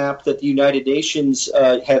similar map that the United Nations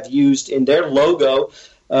have used in their logo,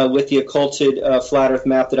 with the occulted flat Earth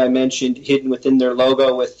map that I mentioned hidden within their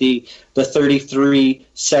logo, with the 33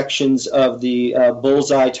 sections of the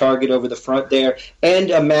bullseye target over the front there, and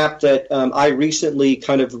a map that I recently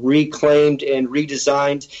kind of reclaimed and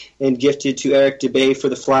redesigned and gifted to Eric Dubay for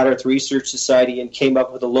the Flat Earth Research Society, and came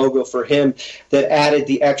up with a logo for him that added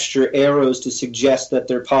the extra arrows to suggest that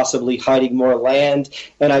they're possibly hiding more land,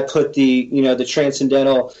 and I put the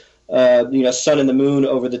transcendental sun and the moon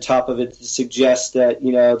over the top of it to suggest that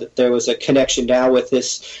that there was a connection now with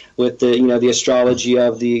the astrology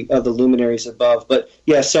of the luminaries above. But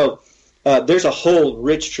yeah, so there's a whole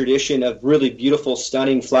rich tradition of really beautiful,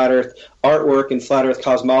 stunning flat Earth artwork and flat Earth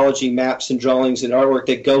cosmology maps and drawings and artwork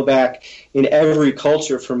that go back in every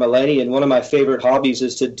culture for millennia. And one of my favorite hobbies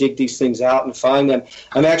is to dig these things out and find them.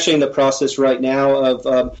 I'm actually in the process right now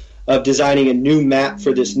of designing a new map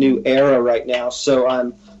for this new era right now.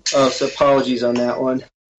 So so apologies on that one.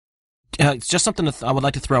 It's just something I would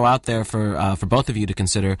like to throw out there for both of you to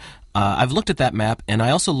consider. I've looked at that map, and I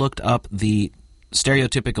also looked up the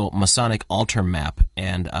stereotypical Masonic altar map,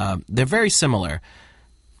 and they're very similar.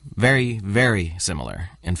 Very, very similar,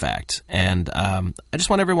 in fact. And I just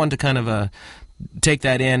want everyone to kind of take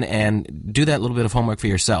that in and do that little bit of homework for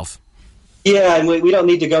yourself. Yeah, and we don't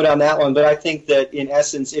need to go down that one, but I think that in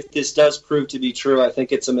essence, if this does prove to be true, I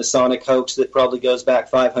think it's a Masonic hoax that probably goes back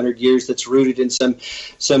 500 years, that's rooted in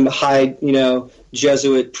some high,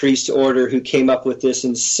 Jesuit priest order who came up with this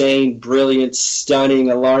insane, brilliant, stunning,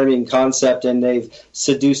 alarming concept, and they've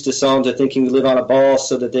seduced us all into thinking we live on a ball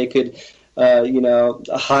so that they could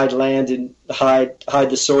hide land and hide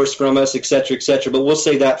the source from us, et cetera, et cetera. But we'll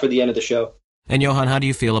save that for the end of the show. And Johan, how do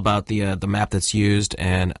you feel about the map that's used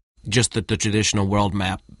and just the traditional world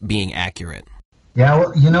map being accurate? Yeah,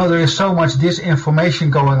 well, there is so much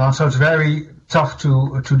disinformation going on, so it's very tough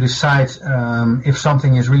to decide if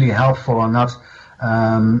something is really helpful or not.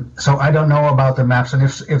 So I don't know about the maps, and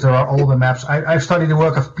if there are older maps. I've studied the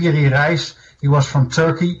work of Piri Reis. He was from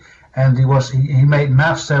Turkey, and he made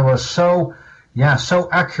maps that were so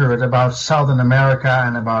accurate about Southern America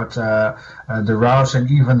and about the routes,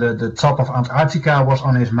 and even the top of Antarctica was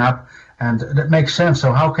on his map. And that makes sense.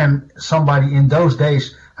 So how can somebody in those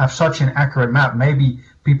days have such an accurate map? Maybe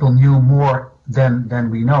people knew more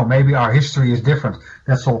than we know. Maybe our history is different.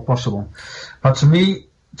 That's all possible. But to me,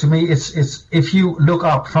 it's if you look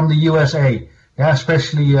up from the USA,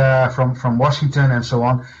 especially from Washington and so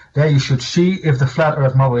on, there you should see if the flat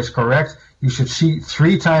Earth model is correct. You should see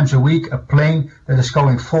 3 times a week a plane that is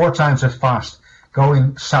going 4 times as fast,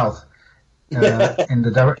 going south in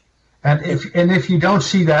the direction. And if you don't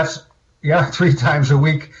see that, 3 times a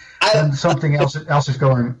week, and something else is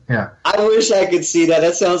going. Yeah, I wish I could see that.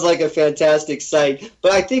 That sounds like a fantastic sight.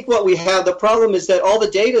 But I think what we have, the problem is that all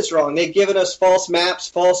the data is wrong. They've given us false maps,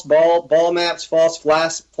 false ball maps, false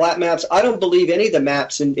flat maps. I don't believe any of the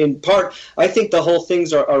maps. In part, I think the whole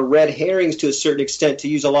things are red herrings to a certain extent, to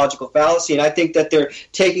use a logical fallacy. And I think that they're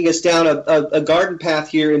taking us down a garden path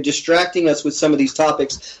here and distracting us with some of these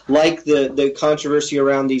topics, like the controversy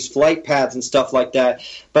around these flight paths and stuff like that.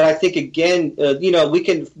 But I think, again, we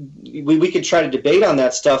can we could try to debate on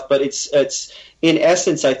that stuff, but it's in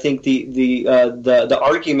essence, I think the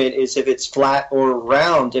argument is if it's flat or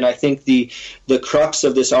round, and I think the crux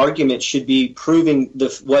of this argument should be proving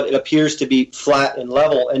what it appears to be flat and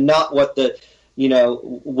level, and not what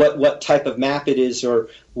what type of map it is, or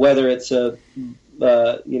whether it's a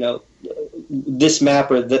this map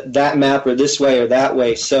or that map, or this way or that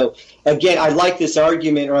way. So again, I like this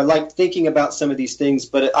argument, or I like thinking about some of these things,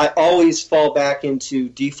 but I always fall back into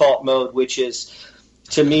default mode, which is,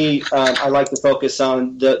 to me, I like to focus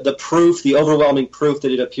on the proof, the overwhelming proof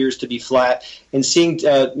that it appears to be flat, and seeing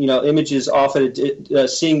images off at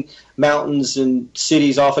seeing mountains and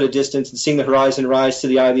cities off at a distance, and seeing the horizon rise to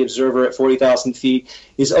the eye of the observer at 40,000 feet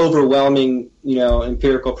is overwhelming,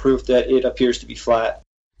 empirical proof that it appears to be flat.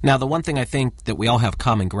 Now, the one thing I think that we all have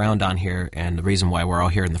common ground on here, and the reason why we're all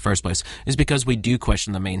here in the first place, is because we do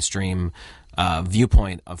question the mainstream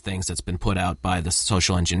viewpoint of things that's been put out by the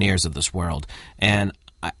social engineers of this world. And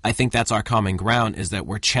I think that's our common ground, is that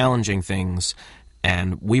we're challenging things,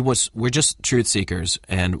 and we're just truth seekers.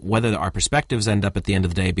 And whether our perspectives end up at the end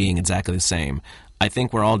of the day being exactly the same, I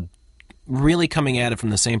think we're all really coming at it from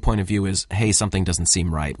the same point of view as, hey, something doesn't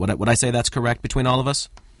seem right. Would I say that's correct between all of us?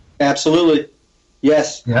 Absolutely.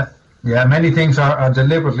 Yes. Yeah. Many things are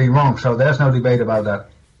deliberately wrong, so there's no debate about that.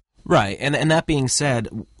 Right. And that being said,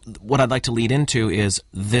 what I'd like to lead into is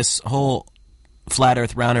this whole flat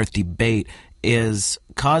Earth, round Earth debate is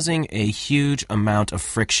causing a huge amount of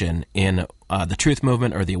friction in the truth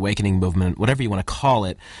movement, or the awakening movement, whatever you want to call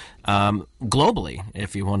it, globally,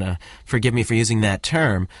 if you want to forgive me for using that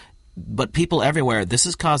term. But people everywhere, this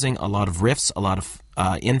is causing a lot of rifts, a lot of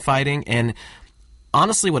infighting, and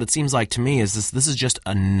honestly, what it seems like to me is this is just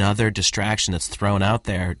another distraction that's thrown out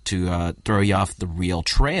there to throw you off the real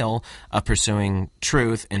trail of pursuing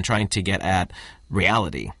truth and trying to get at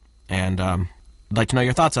reality. And I'd like to know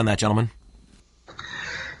your thoughts on that, gentlemen.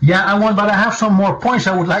 Yeah, but I have some more points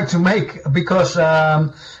I would like to make, because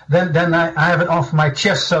then I have it off my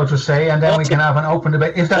chest, so to say, and then we can have an open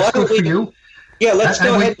debate, if that's good for you. Yeah, let's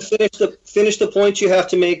go ahead and finish the points you have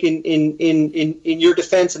to make in your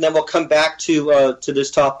defense, and then we'll come back to this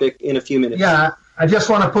topic in a few minutes. Yeah, I just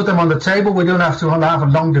want to put them on the table. We don't have to have a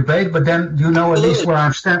long debate, but then at least where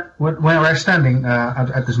I'm standing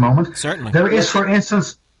at this moment. Certainly. There is, for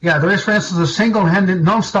instance, a single-handed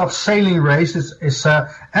non-stop sailing race. It's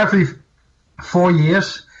every 4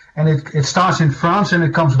 years, and it starts in France and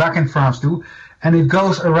it comes back in France too, and it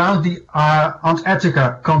goes around the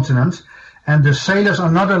Antarctica continent. And the sailors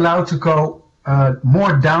are not allowed to go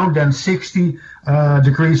more down than 60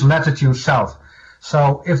 degrees latitude south.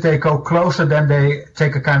 So if they go closer, then they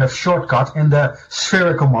take a kind of shortcut in the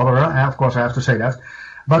spherical model. Of course, I have to say that.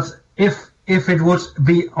 But if it would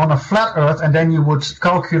be on a flat Earth, and then you would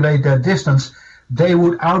calculate their distance, they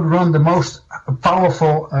would outrun the most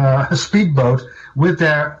powerful speedboat with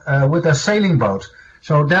their sailing boat.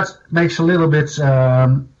 So that makes a little bit.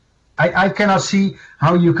 I cannot see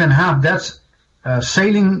how you can have that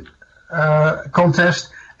sailing contest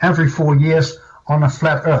every 4 years on a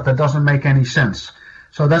flat Earth. That doesn't make any sense.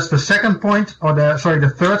 So that's the second point,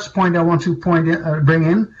 the third point I want to bring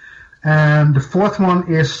in. And the fourth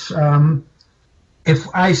one is, if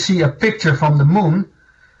I see a picture from the moon,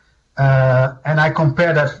 and I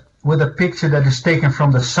compare that with a picture that is taken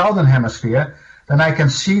from the southern hemisphere, then I can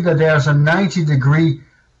see that there's a 90-degree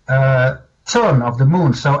turn of the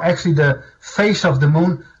moon. So actually the face of the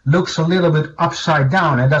moon looks a little bit upside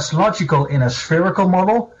down, and that's logical in a spherical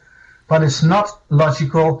model, but it's not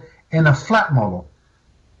logical in a flat model.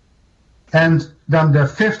 And then the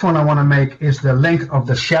fifth one I want to make is the length of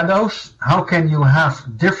the shadows. How can you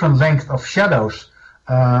have different length of shadows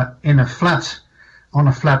on a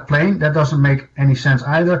flat plane? That doesn't make any sense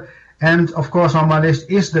either. And of course on my list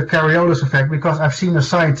is the Coriolis effect, because I've seen a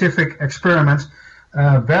scientific experiment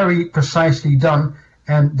very precisely done,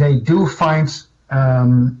 and they do find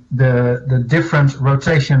the different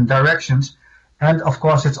rotation directions, and of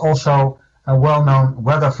course it's also a well-known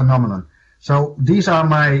weather phenomenon. So these are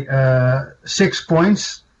my 6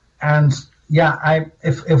 points, and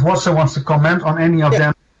if Watson wants to comment on any of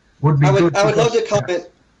them, would be good. I would love to comment.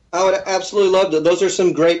 I would absolutely love to. Those are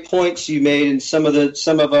some great points you made, and some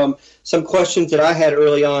questions that I had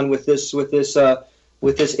early on with this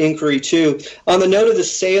inquiry too. On the note of the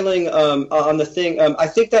sailing, on the thing, I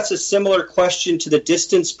think that's a similar question to the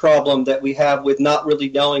distance problem that we have with not really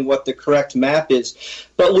knowing what the correct map is.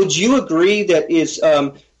 But would you agree that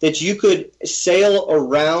you could sail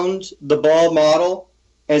around the ball model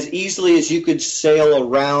as easily as you could sail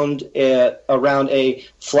around a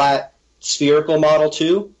flat spherical model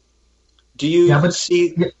too? Do you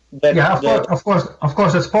see? Of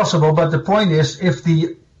course, it's possible. But the point is, if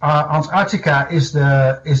the Antarctica is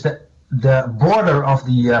the border of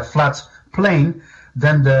the flat plane,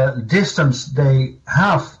 then the distance they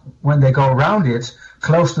have when they go around it,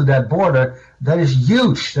 close to that border, that is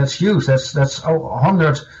huge. That's huge. That's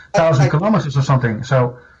 100,000 kilometers or something.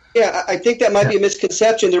 So. Yeah, I think that might be a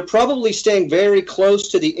misconception. They're probably staying very close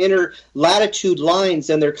to the inner latitude lines,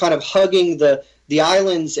 and they're kind of hugging the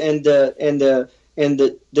islands and the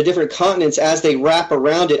different continents as they wrap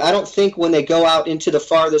around it. I don't think when they go out into the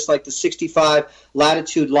farthest, like the 65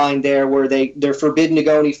 latitude line there, where they're forbidden to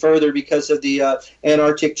go any further because of the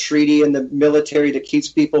Antarctic Treaty and the military that keeps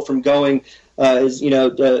people from going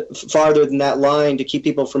farther than that line to keep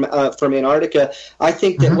people from Antarctica. I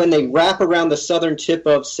think that when they wrap around the southern tip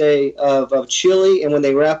of, say, of Chile, and when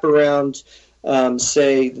they wrap around,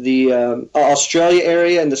 say, the Australia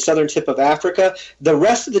area and the southern tip of Africa, the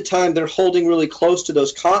rest of the time they're holding really close to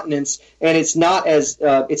those continents, and it's not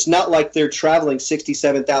like they're traveling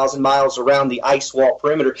 67,000 miles around the ice wall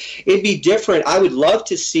perimeter. It'd be different. I would love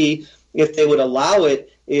to see, if they would allow it,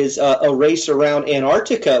 is a race around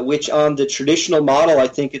Antarctica, which on the traditional model, I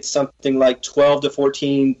think it's something like 12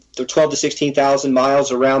 to 16,000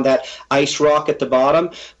 miles around that ice rock at the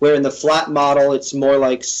bottom, where in the flat model, it's more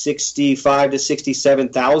like 65 to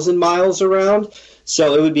 67,000 miles around.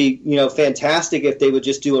 So it would be, fantastic if they would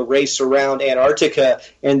just do a race around Antarctica,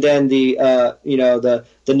 and then the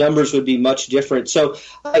numbers would be much different. So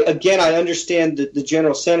I understand the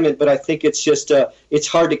general sentiment, but I think it's just it's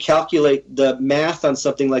hard to calculate the math on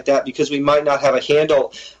something like that, because we might not have a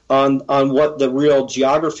handle on what the real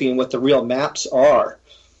geography and what the real maps are.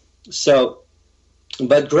 So,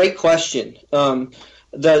 but great question.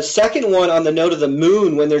 The second one, on the note of the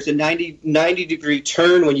moon, when there's a 90-degree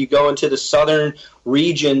turn when you go into the southern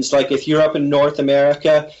regions, like if you're up in North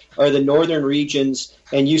America or the northern regions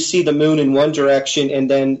and you see the moon in one direction, and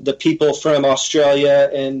then the people from Australia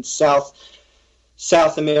and South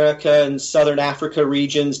America and Southern Africa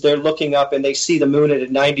regions, they're looking up and they see the moon at a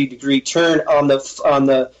 90-degree turn on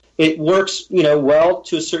the it works, well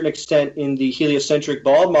to a certain extent in the heliocentric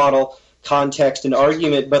ball model context and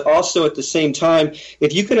argument, but also at the same time,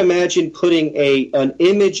 if you can imagine putting an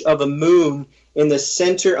image of a moon in the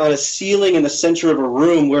center, on a ceiling in the center of a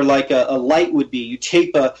room where like a light would be, you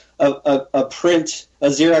tape a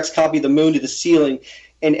Xerox copy of the moon to the ceiling,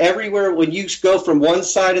 and everywhere when you go from one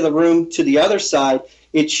side of the room to the other side,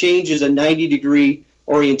 it changes a 90-degree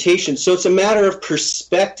orientation. So it's a matter of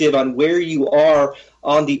perspective on where you are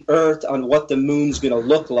on the Earth, on what the moon's going to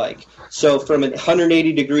look like. So from a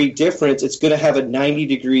 180-degree difference, it's going to have a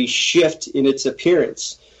 90-degree shift in its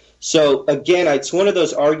appearance. So again, it's one of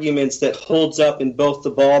those arguments that holds up in both the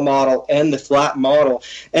ball model and the flat model.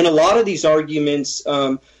 And a lot of these arguments,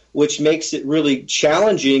 which makes it really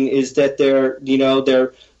challenging, is that they're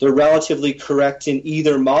relatively correct in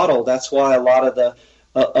either model. That's why a lot of the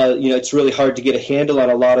it's really hard to get a handle on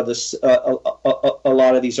a lot of this, a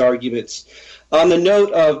lot of these arguments. On the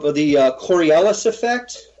note of the Coriolis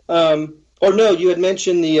effect, you had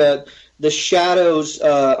mentioned the shadows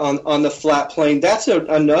on the flat plane. That's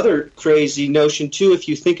another crazy notion too. If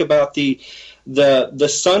you think about the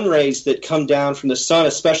sun rays that come down from the sun,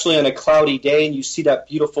 especially on a cloudy day, and you see that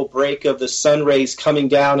beautiful break of the sun rays coming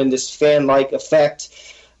down in this fan-like effect.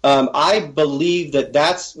 I believe that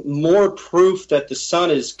that's more proof that the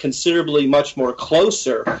sun is considerably much more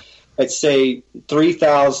closer, let's say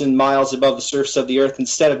 3,000 miles above the surface of the Earth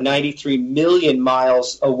instead of 93 million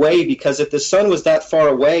miles away, because if the sun was that far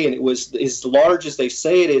away and it was as large as they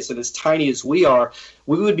say it is and as tiny as we are,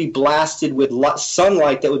 we would be blasted with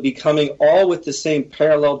sunlight that would be coming all with the same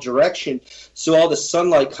parallel direction. So all the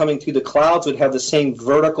sunlight coming through the clouds would have the same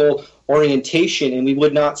vertical orientation, and we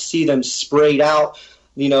would not see them sprayed out,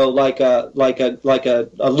 like a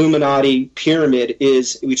Illuminati pyramid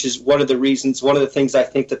is, which is one of the things I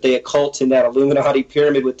think that they occult in that Illuminati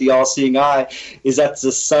pyramid with the all-seeing eye, is that's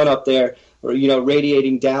the sun up there,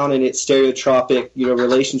 radiating down in its stereotropic,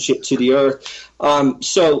 relationship to the Earth.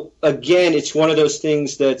 So again, it's one of those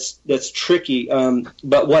things that's tricky.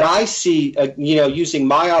 But what I see, using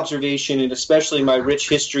my observation and especially my rich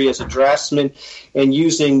history as a draftsman, and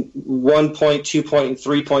using 1 point, 2 point, and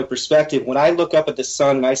 3 point perspective, when I look up at the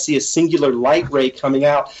sun and I see a singular light ray coming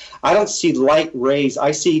out, I don't see light rays.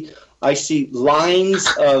 I see lines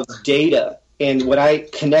of data. And when I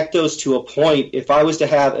connect those to a point, if I was to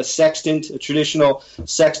have a sextant, a traditional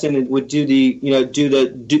sextant, and would do the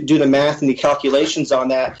math and the calculations on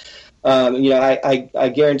that,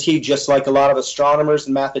 I guarantee, just like a lot of astronomers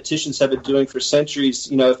and mathematicians have been doing for centuries,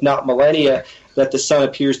 if not millennia, that the sun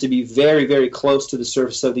appears to be very, very close to the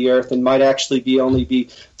surface of the Earth and might actually only be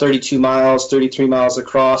 32 miles, 33 miles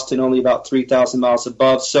across, and only about 3,000 miles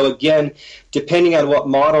above. So again, depending on what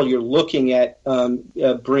model you're looking at,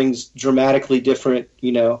 brings dramatically different,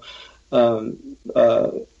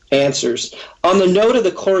 answers. On the note of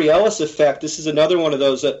the Coriolis effect, this is another one of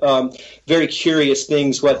those very curious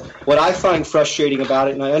things. What I find frustrating about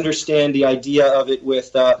it, and I understand the idea of it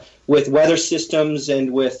with weather systems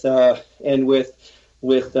and with things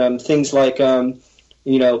like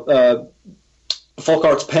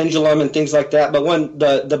Folkvart's pendulum and things like that. But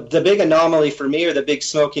the big anomaly for me, or the big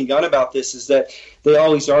smoking gun about this, is that they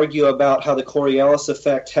always argue about how the Coriolis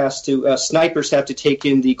effect snipers have to take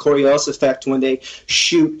in the Coriolis effect when they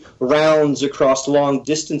shoot rounds across long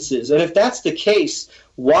distances. And if that's the case,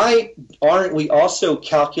 why aren't we also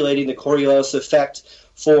calculating the Coriolis effect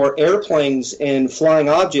for airplanes and flying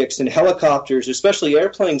objects and helicopters, especially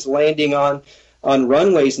airplanes landing on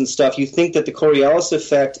runways and stuff? You think that the Coriolis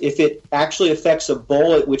effect, if it actually affects a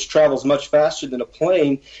bullet which travels much faster than a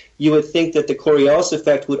plane, you would think that the Coriolis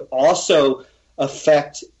effect would also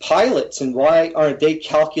affect pilots. And why aren't they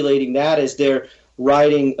calculating that as they're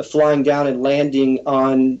flying down and landing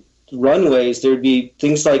on runways? There would be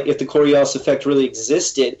things like, if the Coriolis effect really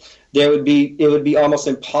existed, it would be almost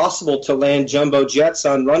impossible to land jumbo jets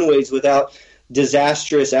on runways without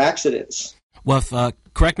disastrous accidents. Well,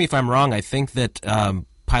 correct me if I'm wrong, I think that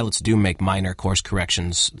pilots do make minor course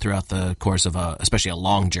corrections throughout the course of especially a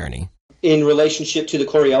long journey. In relationship to the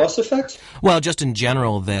Coriolis effect? Well, just in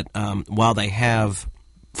general, that while they have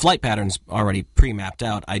flight patterns already pre-mapped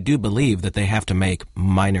out, I do believe that they have to make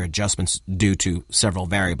minor adjustments due to several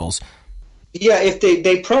variables. Yeah, if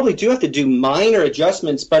they probably do have to do minor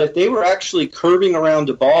adjustments, but if they were actually curving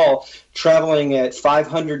around a ball, traveling at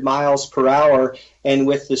 500 miles per hour, and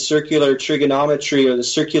with the circular trigonometry or the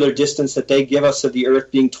circular distance that they give us of the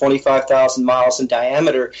Earth being 25,000 miles in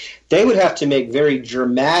diameter, they would have to make very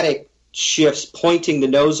dramatic shifts pointing the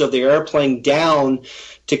nose of the airplane down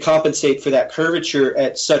to compensate for that curvature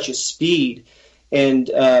at such a speed. And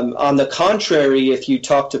on the contrary, if you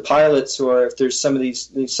talk to pilots, or if there's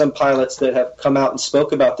some pilots that have come out and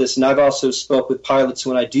spoke about this, and I've also spoke with pilots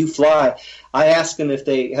when I do fly, I ask them if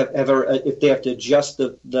they have to adjust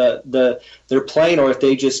their plane, or if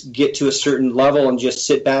they just get to a certain level and just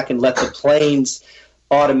sit back and let the planes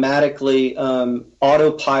automatically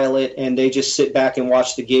autopilot, and they just sit back and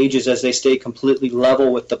watch the gauges as they stay completely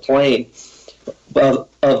level with the plane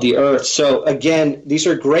of the Earth. So again, these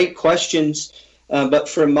are great questions. But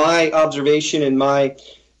from my observation and my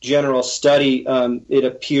general study, it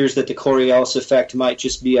appears that the Coriolis effect might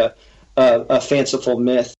just be a fanciful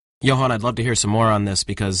myth. Johan, I'd love to hear some more on this,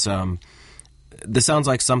 because this sounds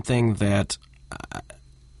like something that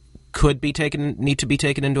need to be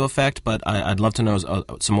taken into effect, but I'd love to know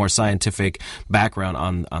some more scientific background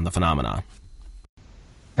on the phenomena.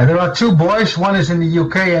 And there are two boys, one is in the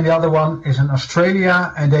UK and the other one is in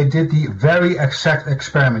Australia, and they did the very exact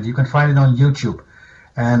experiment. You can find it on YouTube.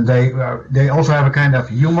 And they also have a kind of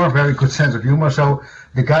humor, very good sense of humor. So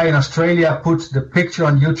the guy in Australia puts the picture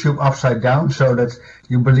on YouTube upside down so that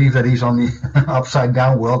you believe that he's on the upside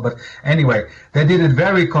down world. But anyway, they did it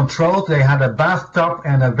very controlled. They had a bathtub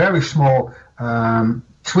and a very small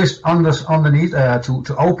twist underneath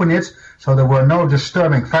to open it. So there were no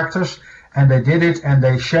disturbing factors. And they did it, and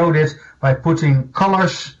they showed it by putting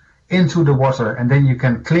colors into the water. And then you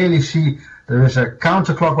can clearly see there is a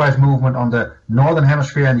counterclockwise movement on the northern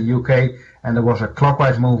hemisphere in the UK, and there was a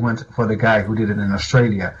clockwise movement for the guy who did it in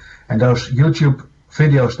Australia. And those YouTube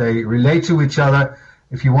videos, they relate to each other.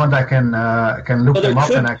 If you want, I can look them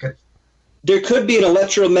up, and I can. There could be an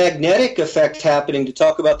electromagnetic effect happening, to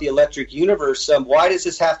talk about the electric universe. Why does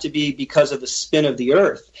this have to be because of the spin of the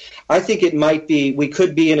Earth? I think it might be, we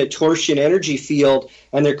could be in a torsion energy field,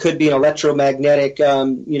 and there could be an electromagnetic,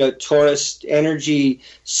 torus energy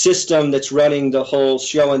system that's running the whole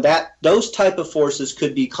show, and those type of forces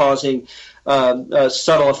could be causing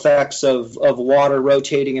subtle effects of water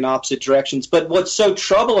rotating in opposite directions. But what's so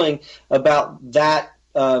troubling about that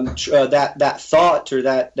thought, or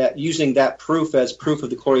that using that proof as proof of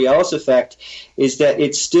the Coriolis effect, is that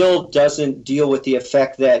it still doesn't deal with the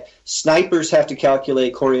effect that snipers have to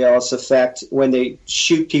calculate Coriolis effect when they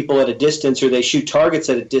shoot people at a distance, or they shoot targets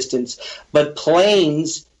at a distance, but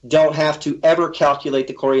planes don't have to ever calculate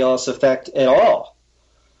the Coriolis effect at all.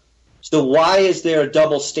 So why is there a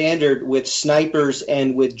double standard with snipers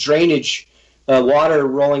and with drainage, water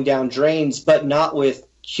rolling down drains, but not with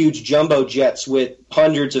huge jumbo jets with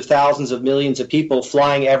hundreds of thousands of millions of people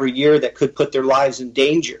flying every year that could put their lives in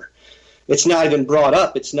danger. It's not even brought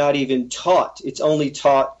up. It's not even taught. It's only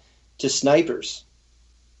taught to snipers.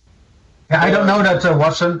 Yeah, I don't know that,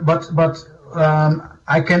 Watson, but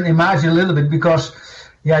I can imagine a little bit because,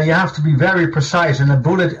 you have to be very precise, and a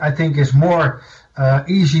bullet, I think, is more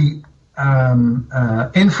easy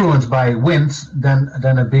influenced by wind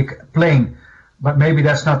than a big plane. But maybe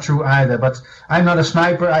that's not true either. But I'm not a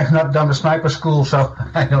sniper. I've not done a sniper school, so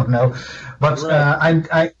I don't know. But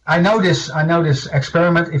right. I know this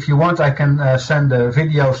experiment. If you want, I can send the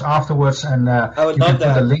videos afterwards, and you can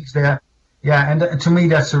put the links there. Yeah, and to me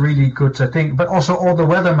that's a really good thing. But also all the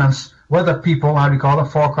weather people, how do you call them,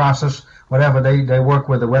 forecasters, whatever, they work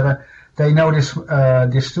with the weather. They know this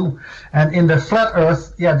too. And in the flat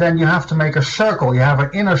Earth, then you have to make a circle. You have an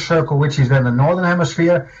inner circle, which is then the northern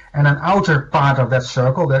hemisphere, and an outer part of that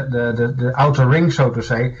circle, the outer ring, so to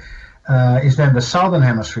say, is then the southern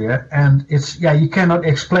hemisphere. And it's you cannot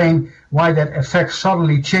explain why that effect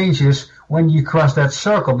suddenly changes when you cross that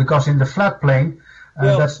circle, because in the flat plane,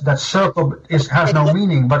 that circle has no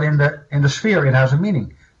meaning, but in the sphere it has a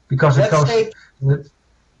meaning because it goes.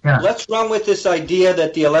 Yeah. Let's run with this idea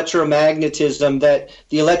that the electromagnetism, that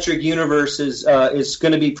the electric universe is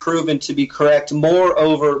going to be proven to be correct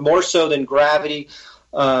more so than gravity,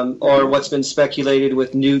 or what's been speculated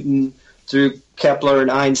with Newton through Kepler and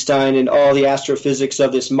Einstein and all the astrophysics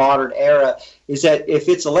of this modern era, is that if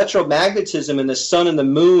it's electromagnetism and the sun and the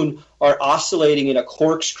moon are oscillating in a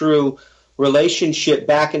corkscrew relationship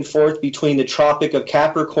back and forth between the Tropic of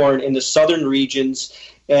Capricorn in the southern regions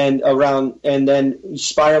and then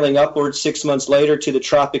spiraling upwards 6 months later to the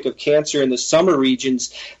Tropic of Cancer in the summer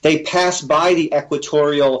regions, they pass by the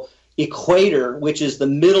equatorial equator, which is the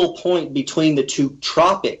middle point between the two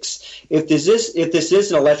tropics. If this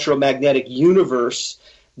is an electromagnetic universe,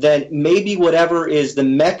 then maybe whatever is the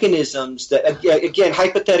mechanisms that, again,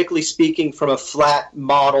 hypothetically speaking, from a flat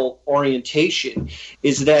model orientation,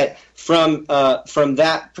 is that from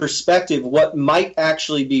that perspective, what might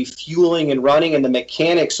actually be fueling and running and the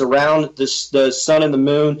mechanics around the sun and the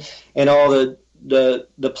moon and all the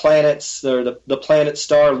planets, or the planet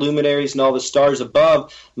star luminaries and all the stars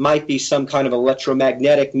above, might be some kind of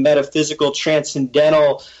electromagnetic, metaphysical,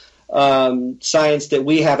 transcendental science that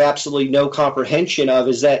we have absolutely no comprehension of.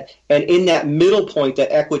 Is that, and in that middle point,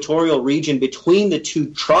 that equatorial region between the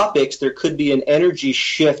two tropics, there could be an energy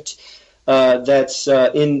shift that's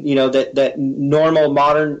that normal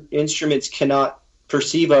modern instruments cannot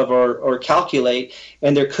perceive of or calculate,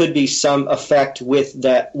 and there could be some effect with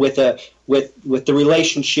that, with the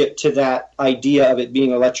relationship to that idea of it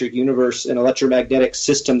being an electric universe, an electromagnetic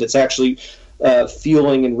system that's actually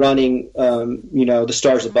fueling and running, the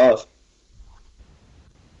stars above,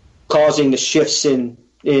 causing the shifts in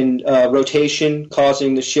rotation,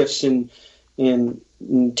 causing the shifts in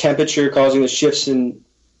temperature, causing the shifts in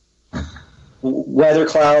weather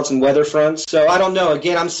clouds and weather fronts. So I don't know.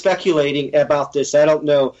 Again, I'm speculating about this. I don't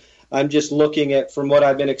know. I'm just looking at from what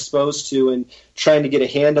I've been exposed to and trying to get a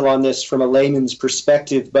handle on this from a layman's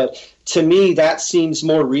perspective. But to me, that seems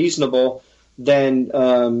more reasonable than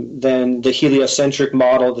the heliocentric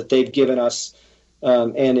model that they've given us,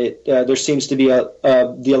 and there seems to be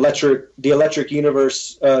the electric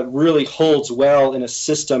universe really holds well in a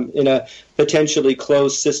system, in a potentially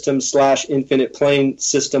closed system / infinite plane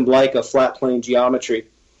system like a flat plane geometry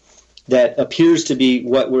that appears to be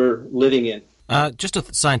what we're living in. Just a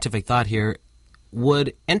scientific thought here: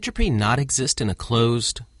 would entropy not exist in a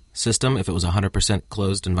closed system if it was a 100%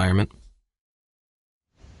 closed environment?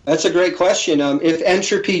 That's a great question. If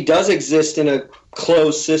entropy does exist in a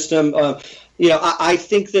closed system, I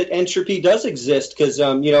think that entropy does exist because,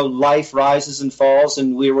 life rises and falls,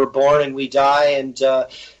 and we were born and we die,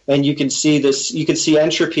 and you can see this. You can see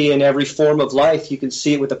entropy in every form of life. You can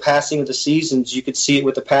see it with the passing of the seasons. You can see it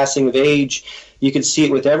with the passing of age. You can see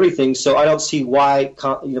it with everything. So I don't see why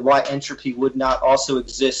entropy would not also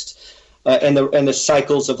exist. And the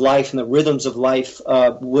cycles of life and the rhythms of life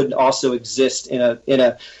would also exist in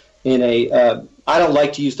a I don't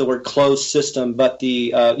like to use the word closed system, but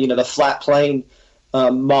the flat plane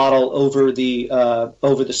model over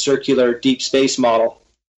the circular deep space model.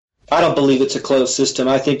 I don't believe it's a closed system.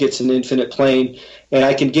 I think it's an infinite plane, and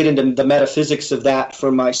I can get into the metaphysics of that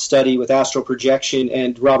from my study with astral projection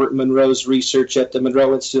and Robert Monroe's research at the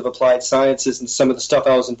Monroe Institute of Applied Sciences and some of the stuff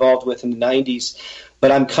I was involved with in the 90s.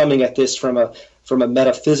 But I'm coming at this from a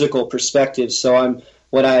metaphysical perspective. So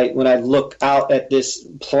when I look out at this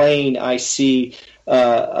plane, I see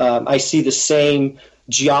the same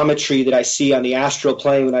geometry that I see on the astral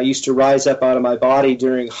plane when I used to rise up out of my body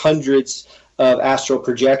during hundreds astral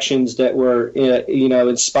projections that were,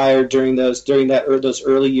 inspired during those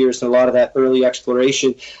early years and a lot of that early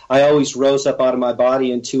exploration. I always rose up out of my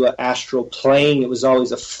body into an astral plane. It was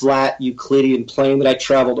always a flat Euclidean plane that I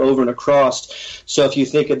traveled over and across. So if you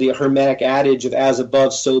think of the Hermetic adage of as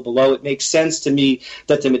above, so below, it makes sense to me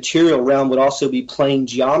that the material realm would also be plane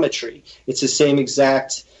geometry. It's the same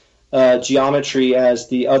exact geometry as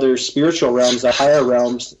the other spiritual realms, the higher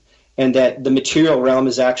realms, and that the material realm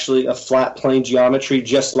is actually a flat plane geometry,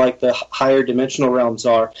 just like the higher dimensional realms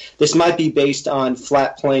are. This might be based on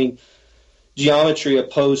flat plane geometry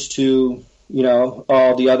opposed to,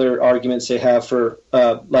 all the other arguments they have for,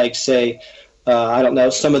 I don't know,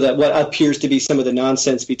 some of the, what appears to be some of the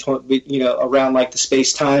nonsense between, around like the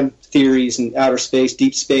space-time theories and outer space,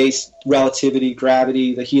 deep space, relativity,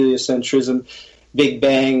 gravity, the heliocentrism, Big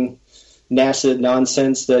Bang, NASA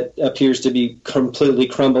nonsense that appears to be completely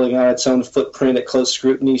crumbling on its own footprint at close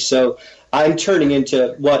scrutiny. So I'm turning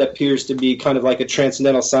into what appears to be kind of like a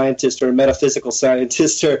transcendental scientist or a metaphysical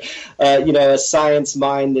scientist or, a science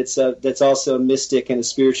mind that's also a mystic and a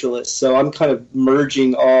spiritualist. So I'm kind of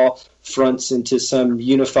merging all fronts into some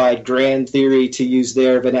unified grand theory, to use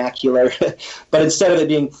their vernacular. But instead of it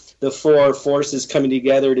being the four forces coming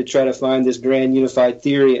together to try to find this grand unified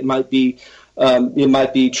theory, it might be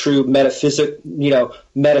true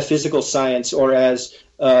metaphysical science, or as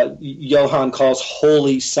Johann calls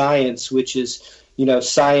holy science, which is,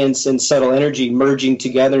 science and subtle energy merging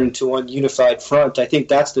together into one unified front. I think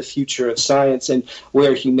that's the future of science and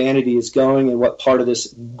where humanity is going, and what part of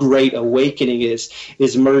this great awakening is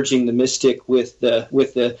merging the mystic with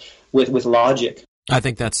logic. I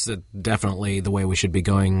think that's definitely the way we should be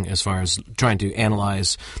going as far as trying to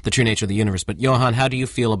analyze the true nature of the universe. But Johann, how do you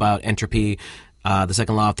feel about entropy, the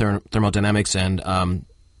second law of thermodynamics, and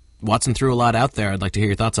Watson threw a lot out there. I'd like to hear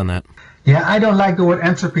your thoughts on that. Yeah, I don't like the word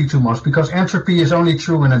entropy too much, because entropy is only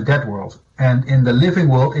true in a dead world, and in the living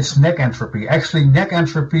world it's neck entropy. Actually, neck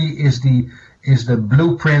entropy is the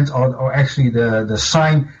blueprint or actually the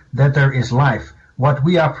sign that there is life. What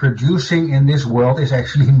we are producing in this world is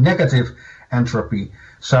actually negative entropy.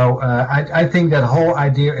 So I think that whole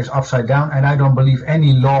idea is upside down, and I don't believe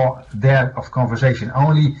any law there of conversation,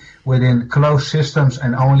 only within closed systems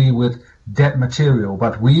and only with dead material.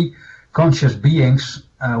 But we, conscious beings,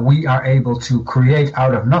 we are able to create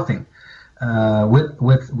out of nothing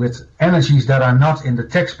with energies that are not in the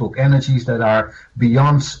textbook, energies that are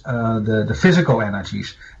beyond the physical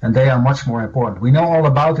energies, and they are much more important. We know all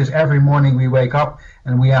about this. Every morning we wake up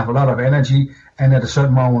and we have a lot of energy, and at a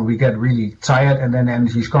certain moment we get really tired and then the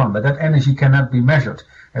energy is gone. But that energy cannot be measured.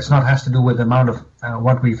 It has to do with the amount of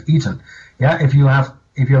what we've eaten. Yeah, if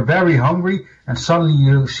you're very hungry and suddenly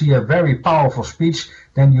you see a very powerful speech,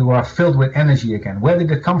 then you are filled with energy again. Where did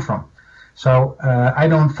it come from? So I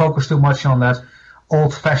don't focus too much on that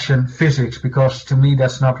old-fashioned physics, because to me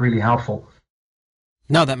that's not really helpful.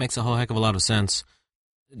 No, that makes a whole heck of a lot of sense.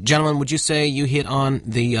 Gentlemen, would you say you hit on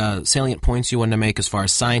the salient points you wanted to make as far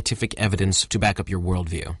as scientific evidence to back up your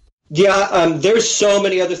worldview? Yeah, there's so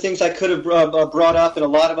many other things I could have brought up, and a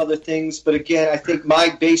lot of other things. But again, I think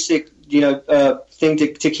my basic, thing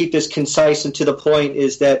to keep this concise and to the point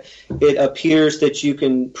is that it appears that you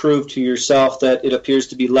can prove to yourself that it appears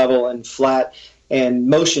to be level and flat and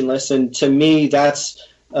motionless. And to me, that's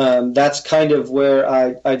kind of where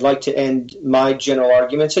I'd like to end my general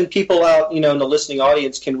arguments. And people out, in the listening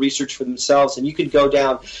audience can research for themselves, and you can go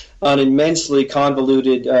down an immensely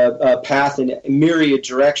convoluted path in myriad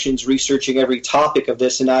directions researching every topic of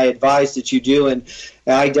this, and I advise that you do, and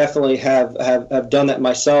I definitely have done that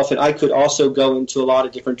myself, and I could also go into a lot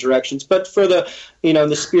of different directions. But for the, in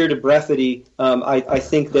the spirit of brevity, I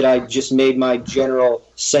think that I just made my general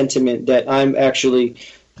sentiment that I'm actually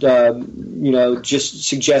just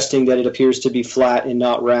suggesting that it appears to be flat and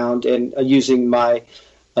not round, and using my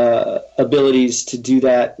abilities to do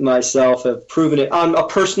that myself have proven it on a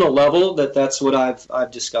personal level that's what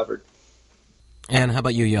I've discovered. And how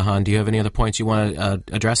about you, Johann? Do you have any other points you want to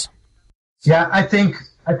address? Yeah, I think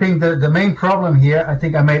the main problem here, I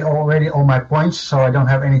think I made already all my points, so I don't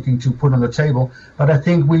have anything to put on the table, but I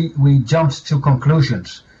think we jumped to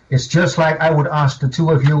conclusions. It's just like I would ask the two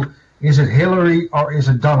of you, is it Hillary or is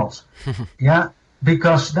it Donald? Yeah,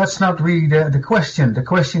 because that's not really the question. The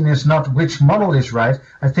question is not which model is right.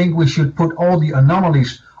 I think we should put all the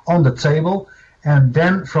anomalies on the table, and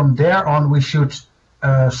then from there on we should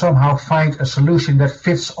somehow find a solution that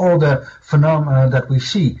fits all the phenomena that we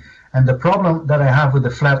see. And the problem that I have with the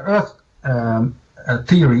flat Earth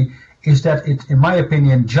theory is that it, in my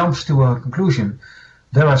opinion, jumps to a conclusion.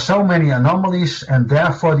 There are so many anomalies, and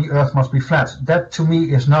therefore the Earth must be flat. That, to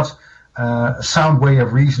me, is not sound way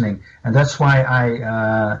of reasoning, and that's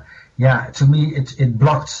why to me it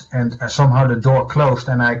blocked, and somehow the door closed,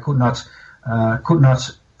 and I could not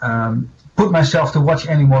put myself to watch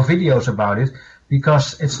any more videos about it,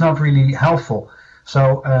 because it's not really helpful.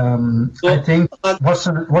 So I think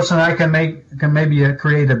Watson and I can maybe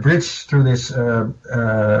create a bridge through this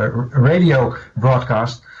radio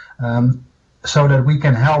broadcast, so that we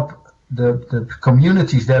can help the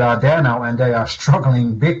communities that are there now, and they are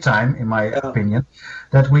struggling big time, in my opinion,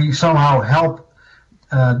 that we somehow help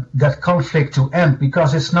that conflict to end,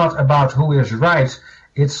 because it's not about who is right,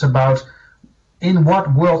 it's about in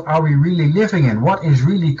what world are we really living in, what is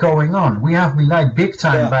really going on. We have been lied big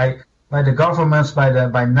time by the governments, by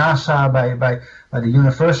NASA, by the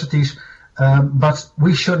universities, but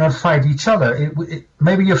we should not fight each other.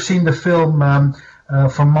 Maybe you've seen the film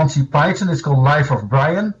from Monty Python. It's called Life of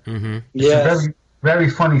Brian. Mm-hmm. It's a very, very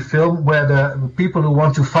funny film where the people who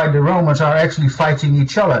want to fight the Romans are actually fighting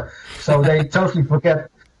each other. So they totally forget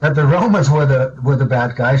that the Romans were the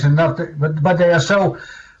bad guys, and not but they are so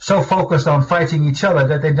focused on fighting each other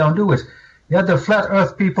that they don't do it. Yeah, the flat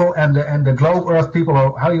Earth people and the globe Earth people,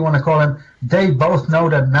 or how you want to call them, they both know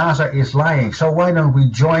that NASA is lying. So why don't we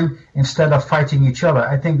join instead of fighting each other?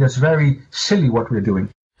 I think that's very silly what we're doing.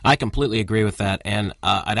 I completely agree with that, and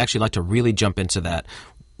I'd actually like to really jump into that.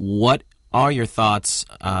 What are your thoughts?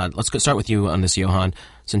 Let's start with you on this, Johan,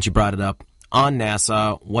 since you brought it up, on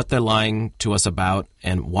NASA, what they're lying to us about,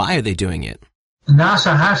 and why are they doing it?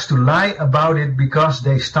 NASA has to lie about it because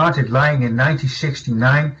they started lying in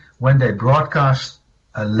 1969 when they broadcast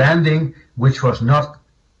a landing which was not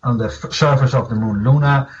on the surface of the moon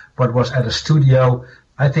Luna, but was at a studio,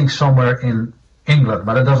 I think somewhere in England,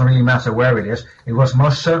 but it doesn't really matter where it is. It was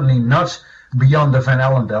most certainly not beyond the Van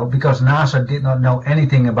Allen belt, because NASA did not know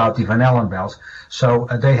anything about the Van Allen belt. So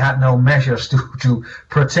they had no measures to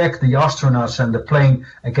protect the astronauts and the plane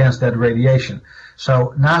against that radiation.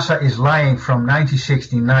 So NASA is lying from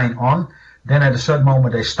 1969 on. Then at a certain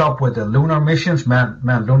moment they stop with the lunar missions, manned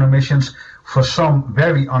lunar missions, for some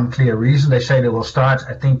very unclear reason. They say they will start,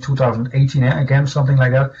 I think, 2018 again, something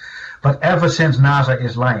like that. But ever since, NASA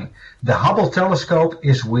is lying. The Hubble telescope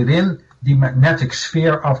is within the magnetic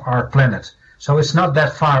sphere of our planet. So it's not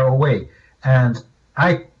that far away. And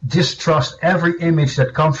I distrust every image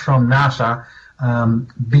that comes from NASA,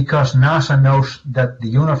 because NASA knows that the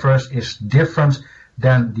universe is different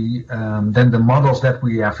than the models that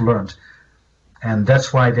we have learned. And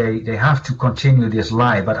that's why they have to continue this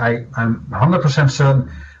lie. But I'm 100% certain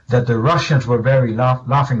that the Russians were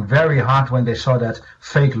laughing very hard when they saw that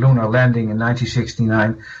fake lunar landing in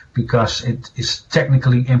 1969, because it is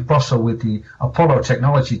technically impossible with the Apollo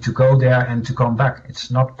technology to go there and to come back.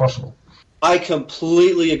 It's not possible. I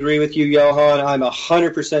completely agree with you, Johan. I'm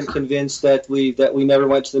 100% convinced that we never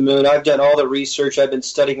went to the moon. I've done all the research. I've been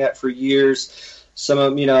studying that for years. Some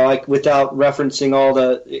of like without referencing all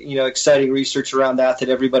the exciting research around that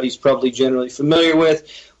everybody's probably generally familiar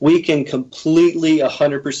with, we can completely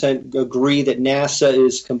 100% agree that NASA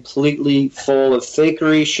is completely full of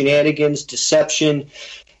fakery, shenanigans, deception,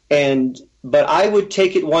 but I would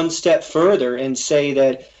take it one step further and say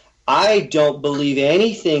that I don't believe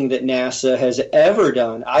anything that NASA has ever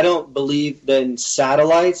done. I don't believe in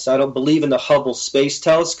satellites. I don't believe in the Hubble Space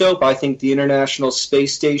Telescope. I think the International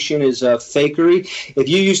Space Station is a fakery. If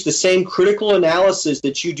you use the same critical analysis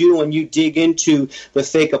that you do when you dig into the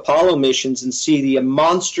fake Apollo missions and see the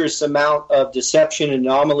monstrous amount of deception,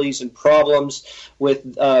 anomalies, and problems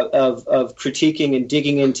with of critiquing and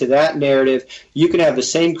digging into that narrative, you can have the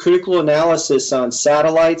same critical analysis on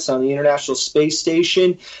satellites, on the International Space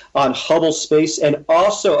Station, on Hubble Space, and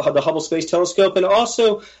also the Hubble Space Telescope, and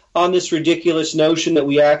also on this ridiculous notion that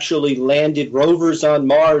we actually landed rovers on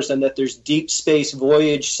Mars and that there's deep space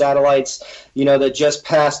voyage satellites, that just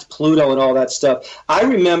passed Pluto and all that stuff. I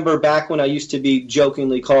remember back when I used to be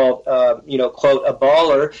jokingly called, quote, a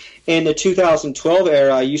baller. In the 2012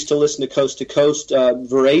 era, I used to listen to Coast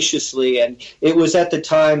voraciously, and it was at the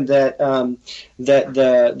time that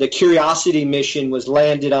the Curiosity mission was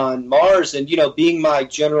landed on Mars. And, being my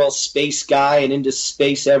general space guy and into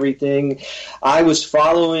space everything, I was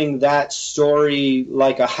following that story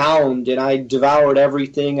like a hound, and I devoured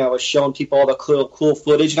everything. I was showing people all the cool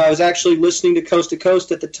footage, and I was actually listening to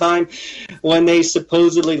Coast at the time when they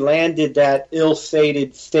supposedly landed that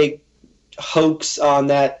ill-fated fake hoax on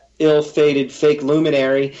that ill-fated fake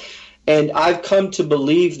luminary. And I've come to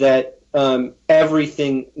believe that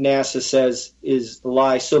everything NASA says is a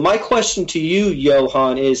lie. So my question to you,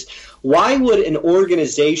 Johan, is why would an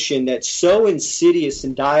organization that's so insidious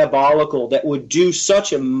and diabolical, that would do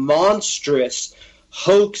such a monstrous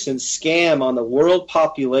hoax and scam on the world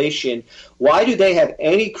population, why do they have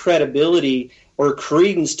any credibility or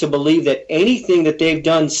credence to believe that anything that they've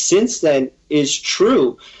done since then is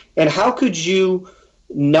true? And how could you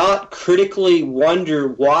not critically wonder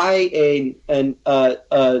why an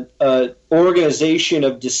organization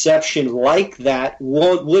of deception like that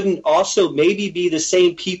wouldn't also maybe be the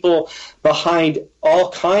same people behind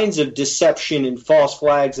all kinds of deception and false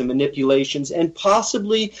flags and manipulations, and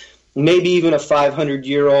possibly maybe even a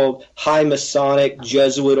 500-year-old high Masonic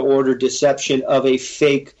Jesuit order deception of a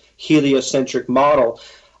fake heliocentric model?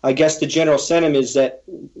 I guess the general sentiment is that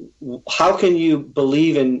how can you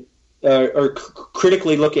believe in or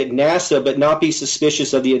critically look at NASA but not be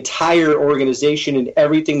suspicious of the entire organization and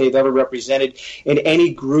everything they've ever represented in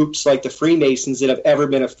any groups like the Freemasons that have ever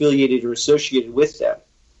been affiliated or associated with them?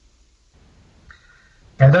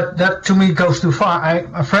 And that to me goes too far.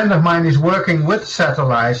 A friend of mine is working with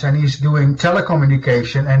satellites, and he's doing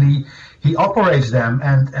telecommunication, and he operates them,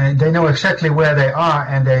 and they know exactly where they are,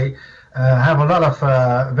 and they have a lot of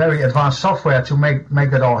very advanced software to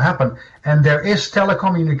make that all happen. And there is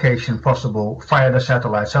telecommunication possible via the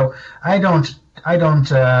satellite. So I don't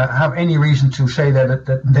have any reason to say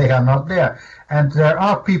that they are not there. And there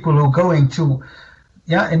are people who are going to.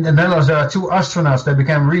 Yeah, in the Netherlands there are 2 astronauts that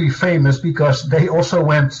became really famous because they also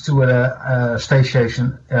went to a space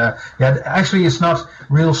station. Actually, it's not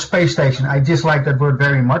real space station. I dislike that word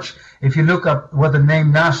very much. If you look up what the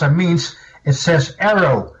name NASA means, it says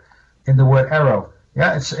arrow in the word arrow.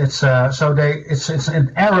 Yeah, it's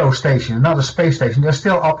an aero station, not a space station. They're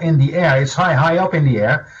still up in the air. It's high up in the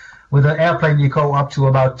air. With an airplane, you go up to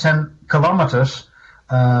about 10 kilometers.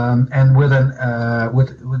 And with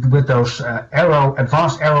those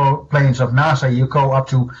advanced aeroplanes of NASA, you go up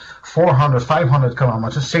to 400, 500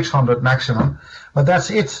 kilometers, 600 maximum. But that's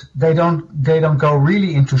it. They don't go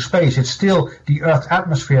really into space. It's still the Earth's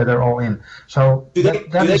atmosphere they're all in. So do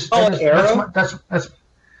they call it aero?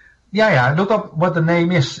 Yeah. Look up what the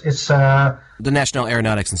name is. It's the National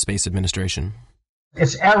Aeronautics and Space Administration.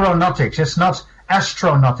 It's aeronautics. It's not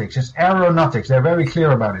astronautics. It's aeronautics. They're very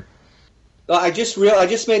clear about it. I just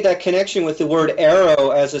made that connection with the word arrow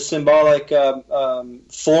as a symbolic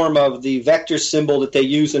form of the vector symbol that they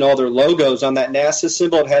use in all their logos. On that NASA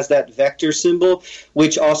symbol, it has that vector symbol,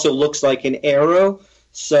 which also looks like an arrow.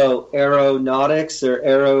 So aeronautics or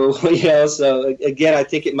arrow, so again, I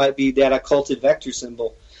think it might be that occulted vector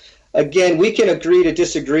symbol. Again, we can agree to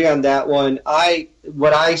disagree on that one.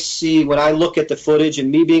 What I see when I look at the footage,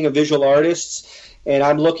 and me being a visual artist, and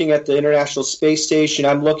I'm looking at the International Space Station,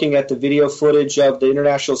 I'm looking at the video footage of the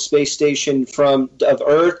International Space Station of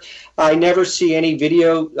Earth. I never see any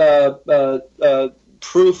video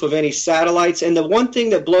proof of any satellites. And the one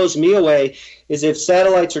thing that blows me away is if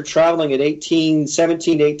satellites are traveling at 17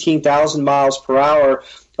 to 18,000 miles per hour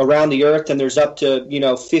around the Earth, and there's up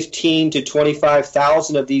to 15 to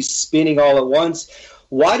 25,000 of these spinning all at once.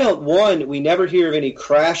 Why don't, one, we never hear of any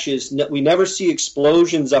crashes, we never see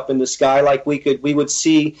explosions up in the sky like we would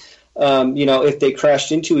see, if they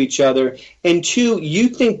crashed into each other. And two, you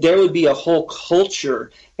think there would be a whole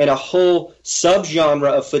culture and a whole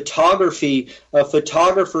subgenre of photography, of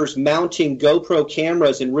photographers mounting GoPro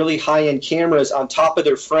cameras and really high-end cameras on top of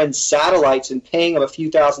their friends' satellites and paying them a few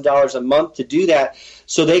 $1,000s a month to do that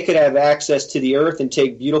so they could have access to the Earth and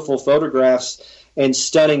take beautiful photographs and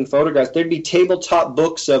stunning photographs. There'd be tabletop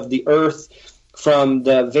books of the Earth from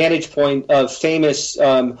the vantage point of famous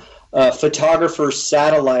photographers'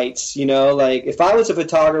 satellites. Like if I was a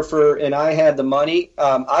photographer and I had the money,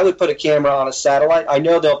 I would put a camera on a satellite. I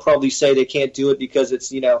know they'll probably say they can't do it because it's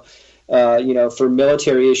for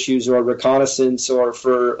military issues or reconnaissance or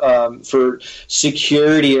for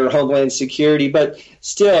security or homeland security, but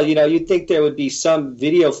still, you'd think there would be some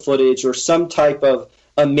video footage or some type of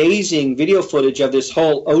amazing video footage of this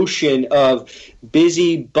whole ocean of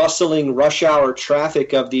busy, bustling, rush hour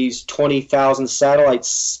traffic of these 20,000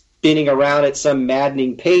 satellites spinning around at some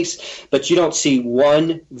maddening pace, but you don't see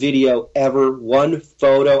one video ever, one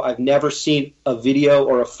photo. I've never seen a video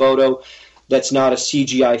or a photo that's not a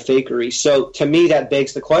CGI fakery. So to me, that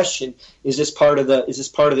begs the question: is this part of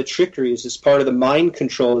the trickery? Is this part of the mind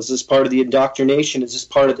control? Is this part of the indoctrination? Is this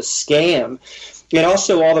part of the scam? And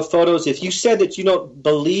also all the photos, if you said that you don't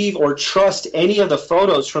believe or trust any of the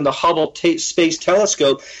photos from the Hubble Space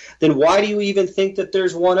Telescope, then why do you even think that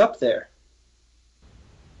there's one up there?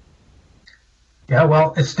 Yeah,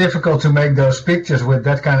 well, it's difficult to make those pictures with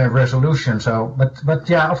that kind of resolution. So, but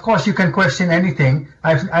yeah, of course you can question anything.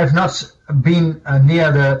 I've not been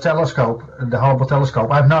near the telescope, the Hubble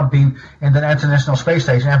telescope. I've not been in the International Space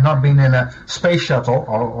Station. I've not been in a space shuttle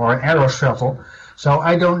or an aero shuttle. So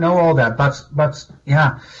I don't know all that, but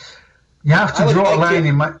yeah, you have to draw a line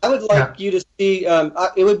in my. I would like you to see.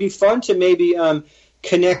 It would be fun to maybe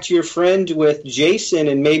connect your friend with Jason,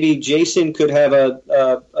 and maybe Jason could have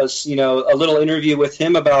a little interview with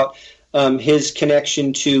him about his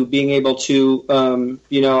connection to being able to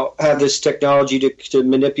have this technology to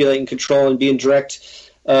manipulate and control and be in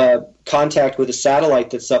direct contact with a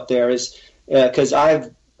satellite that's up there. Is because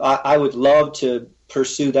I would love to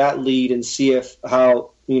pursue that lead and see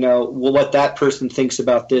what that person thinks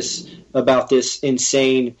about this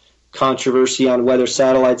insane controversy on whether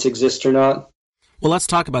satellites exist or not. Well, let's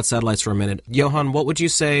talk about satellites for a minute. Johan, what would you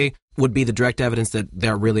say would be the direct evidence that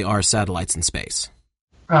there really are satellites in space?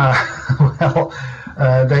 There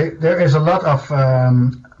is a lot of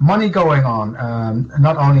money going on,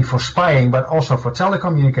 not only for spying, but also for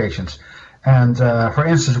telecommunications. And for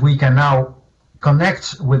instance, we can now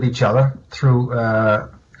connect with each other through,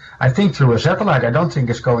 I think, through a satellite. I don't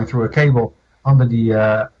think it's going through a cable under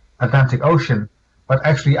the Atlantic Ocean. But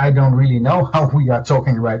actually, I don't really know how we are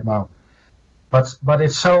talking right now. But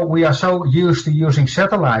it's so we are so used to using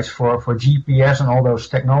satellites for GPS and all those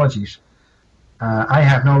technologies. I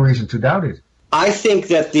have no reason to doubt it. I think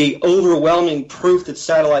that the overwhelming proof that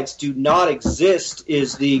satellites do not exist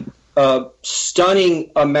is the stunning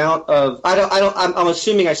amount of. I'm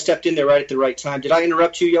assuming I stepped in there right at the right time. Did I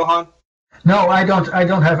interrupt you, Johan? No, I don't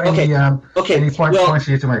have any any points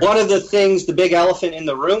here to make. One of the things, the big elephant in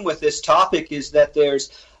the room with this topic is that there's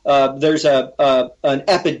an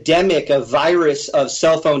epidemic, a virus of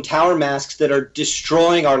cell phone tower masks that are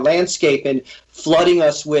destroying our landscape and flooding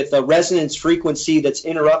us with a resonance frequency that's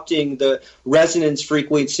interrupting the resonance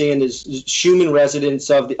frequency and the human resonance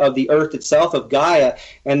of the Earth itself, of Gaia.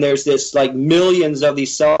 And there's this like millions of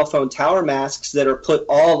these cell phone tower masks that are put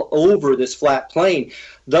all over this flat plane.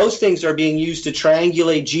 Those things are being used to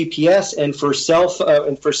triangulate GPS and for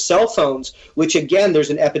cell phones, which again,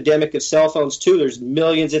 there's an epidemic of cell phones too. There's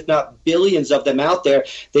millions, if not billions, of them out there.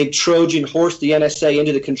 They've Trojan horsed the NSA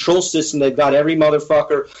into the control system. They've got every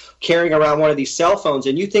motherfucker carrying around one of these cell phones.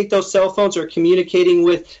 And you think those cell phones are communicating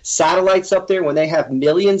with satellites up there when they have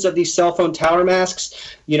millions of these cell phone tower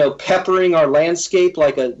masks, peppering our landscape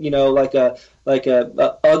like a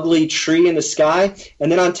ugly tree in the sky?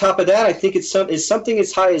 And then on top of that, I think it's something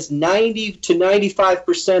as high as 90 to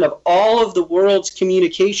 95% of all of the world's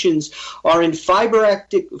communications are in fiber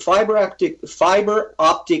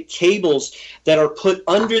optic cables that are put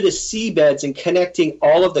under the seabeds and connecting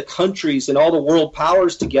all of the countries and all the world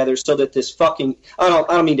powers together, so that this fucking I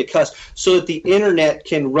don't mean to cuss, so that the internet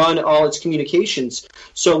can run all its communications.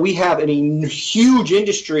 So we have a huge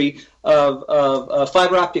industry of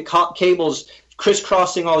fiber optic cables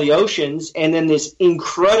crisscrossing all the oceans, and then this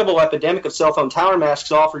incredible epidemic of cell phone tower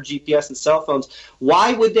masks all for GPS and cell phones.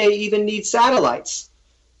 Why would they even need satellites?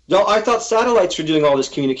 No, I thought satellites were doing all this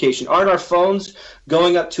communication. Aren't our phones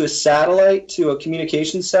going up to a satellite, to a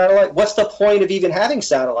communications satellite? What's the point of even having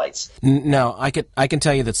satellites? No, I can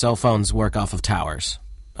tell you that cell phones work off of towers.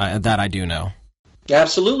 That I do know.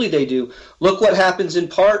 Absolutely they do. Look what happens in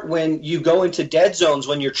part when you go into dead zones,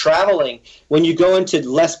 when you're traveling, when you go into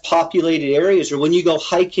less populated areas, or when you go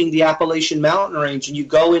hiking the Appalachian Mountain Range and you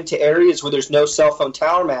go into areas where there's no cell phone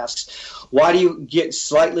tower masks. Why do you get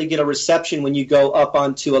a reception when you go up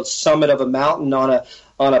onto a summit of a mountain on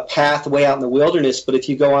a path way out in the wilderness? But if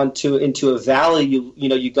you go into a valley,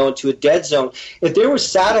 you go into a dead zone. If there were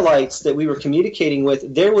satellites that we were communicating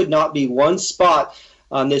with, there would not be one spot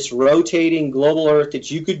on this rotating global Earth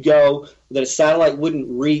that you could go that a satellite wouldn't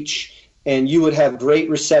reach, and you would have great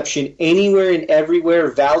reception anywhere and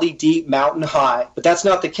everywhere, valley deep, mountain high. But that's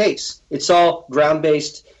not the case. It's all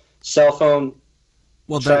ground-based cell phone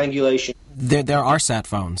triangulation. There are sat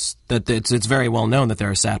phones. It's very well known that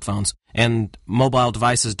there are sat phones, and mobile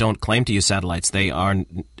devices don't claim to use satellites.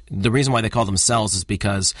 The reason why they call them cells is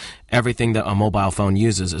because everything that a mobile phone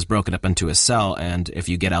uses is broken up into a cell, and if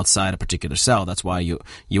you get outside a particular cell, that's why you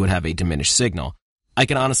would have a diminished signal. I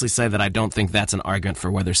can honestly say that I don't think that's an argument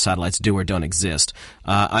for whether satellites do or don't exist.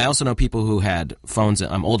 I also know people who had phones.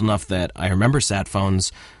 I'm old enough that I remember sat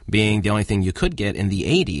phones being the only thing you could get in the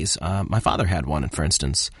 80s. My father had one, for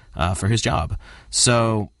instance, for his job.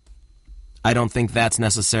 So I don't think that's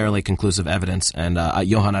necessarily conclusive evidence. And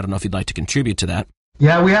Johan, I don't know if you'd like to contribute to that.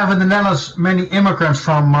 Yeah, we have in the Netherlands many immigrants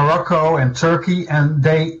from Morocco and Turkey, and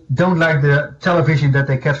they don't like the television that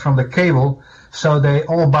they get from the cable, so they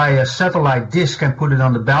all buy a satellite dish and put it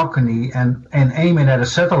on the balcony and aim it at a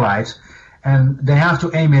satellite, and they have to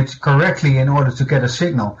aim it correctly in order to get a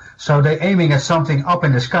signal. So they're aiming at something up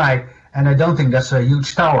in the sky, and I don't think that's a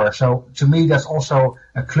huge tower. So to me, that's also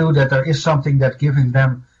a clue that there is something that's giving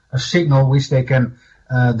them a signal which they can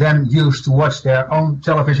then use to watch their own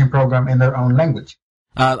television program in their own language.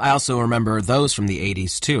 I also remember those from the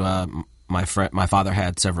 80s, too. My father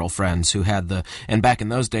had several friends who had and back in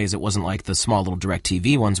those days, it wasn't like the small little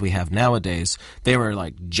DirecTV ones we have nowadays. They were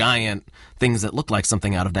like giant things that looked like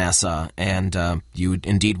something out of NASA, and you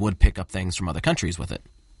indeed would pick up things from other countries with it.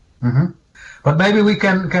 Mm-hmm. But maybe we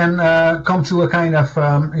can come to a kind of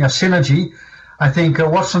synergy. I think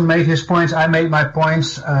Watson made his points. I made my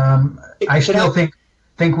points. I still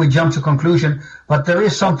think we jump to conclusion, but there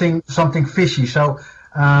is something fishy. So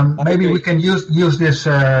maybe we can use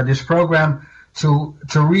this program to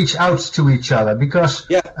reach out to each other, because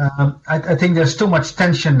I think there's too much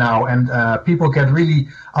tension now, and people get really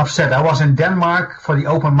upset. I was in Denmark for the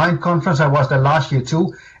Open Mind Conference. I was there last year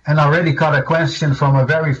too, and I already got a question from a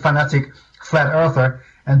very fanatic flat earther,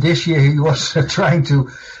 and this year he was trying to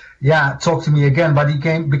talk to me again, but he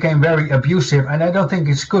became very abusive, and I don't think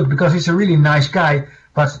it's good, because he's a really nice guy.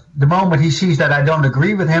 But the moment he sees that I don't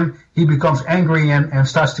agree with him, he becomes angry and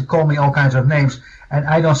starts to call me all kinds of names. And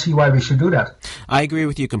I don't see why we should do that. I agree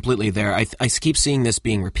with you completely there. I keep seeing this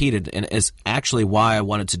being repeated, and is actually why I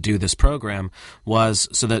wanted to do this program, was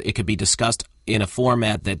so that it could be discussed in a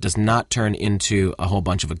format that does not turn into a whole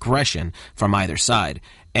bunch of aggression from either side.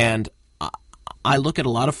 And I look at a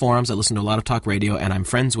lot of forums, I listen to a lot of talk radio, and I'm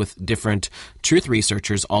friends with different truth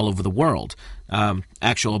researchers all over the world.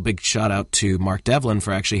 A big shout out to Mark Devlin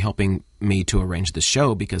for actually helping me to arrange this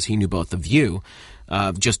show, because he knew both of you,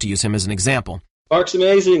 just to use him as an example. Mark's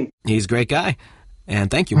amazing. He's a great guy, and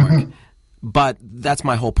thank you, Mark. But that's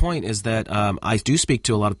my whole point, is that I do speak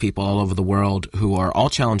to a lot of people all over the world who are all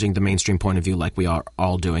challenging the mainstream point of view like we are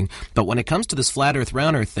all doing. But when it comes to this flat earth,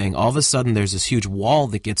 round earth thing, all of a sudden there's this huge wall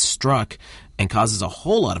that gets struck and causes a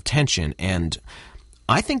whole lot of tension. And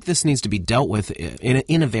I think this needs to be dealt with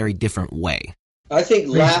in a very different way. I think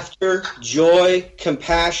laughter, joy,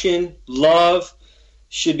 compassion, love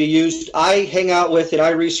should be used. I hang out with and I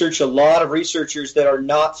research a lot of researchers that are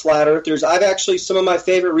not flat earthers. I've actually, some of my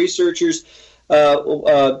favorite researchers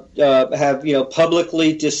have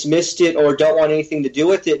publicly dismissed it or don't want anything to do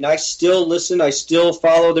with it, and I still listen. I still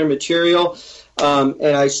follow their material,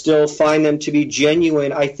 and I still find them to be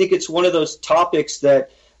genuine. I think it's one of those topics that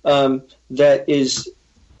is.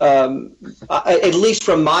 At least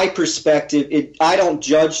from my perspective, I don't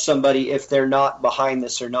judge somebody if they're not behind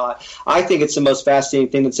this or not. I think it's the most fascinating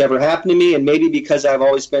thing that's ever happened to me, and maybe because I've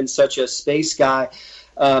always been such a space guy,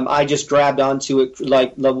 I just grabbed onto it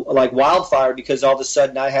like wildfire, because all of a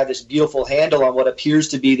sudden I have this beautiful handle on what appears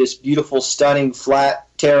to be this beautiful, stunning, flat,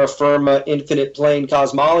 terra firma, infinite plane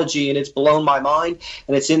cosmology, and it's blown my mind,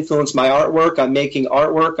 and it's influenced my artwork. I'm making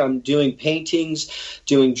artwork. I'm doing paintings,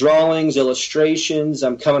 doing drawings, illustrations.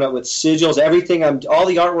 I'm coming up with sigils. All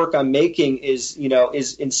the artwork I'm making is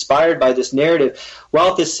inspired by this narrative.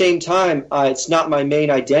 While at the same time, it's not my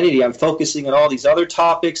main identity. I'm focusing on all these other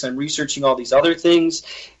topics. I'm researching all these other things,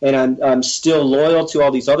 and I'm still loyal to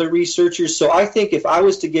all these other researchers. So I think if I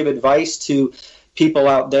was to give advice to people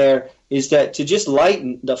out there, is that to just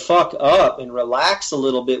lighten the fuck up and relax a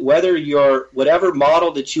little bit, whether you're whatever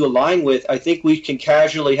model that you align with. I think we can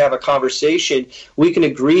casually have a conversation. We can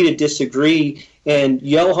agree to disagree. And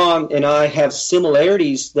Johan and I have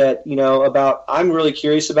similarities that, about, I'm really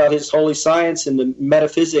curious about his holy science and the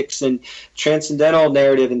metaphysics and transcendental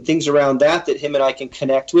narrative and things around that him and I can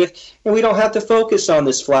connect with. And we don't have to focus on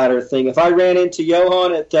this flat earth thing. If I ran into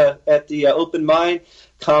Johan at the Open Mind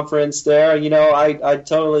conference there, I'd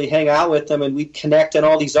totally hang out with them and we'd connect on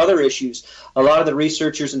all these other issues. A lot of the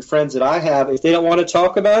researchers and friends that I have, if they don't want to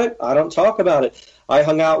talk about it, I don't talk about it. I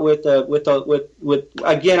hung out with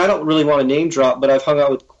again, I don't really want to name drop, but I've hung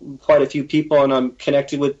out with quite a few people, and I'm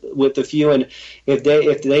connected with a few. And if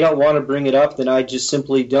they don't want to bring it up, then I just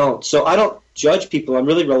simply don't. So I don't judge people. I'm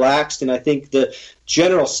really relaxed, and I think the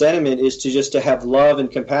general sentiment is to have love and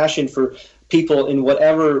compassion for people in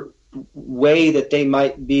whatever way that they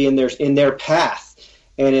might be in their path.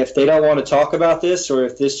 And if they don't want to talk about this, or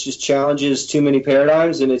if this just challenges too many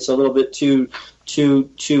paradigms and it's a little bit too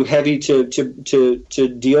heavy to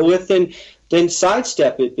deal with, then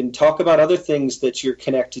sidestep it and talk about other things that you're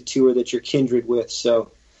connected to or that you're kindred with.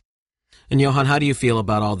 So, and Johan, how do you feel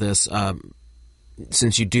about all this?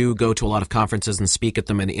 Since you do go to a lot of conferences and speak at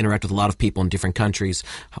them and interact with a lot of people in different countries,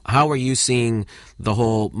 how are you seeing the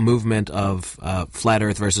whole movement of flat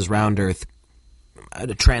Earth versus round Earth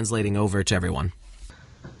translating over to everyone?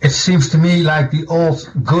 It seems to me like the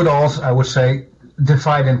good old, I would say,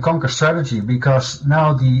 divide and conquer strategy, because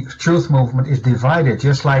now the truth movement is divided,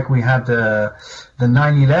 just like we had the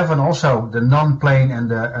 9/11 also, the non-plane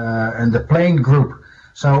and the plane group.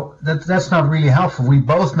 So that's not really helpful. We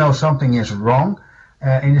both know something is wrong,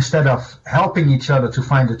 and instead of helping each other to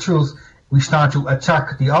find the truth, we start to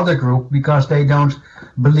attack the other group because they don't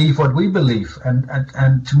believe what we believe.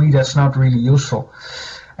 And to me, that's not really useful.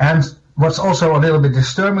 And what's also a little bit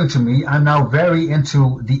disturbing to me, I'm now very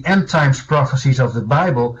into the end times prophecies of the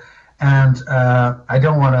Bible. And I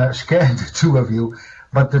don't want to scare the two of you,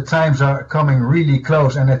 but the times are coming really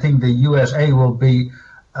close. And I think the USA will be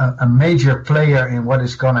a major player in what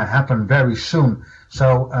is going to happen very soon.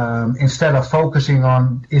 So instead of focusing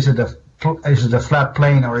on is it a flat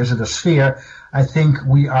plane or is it a sphere, I think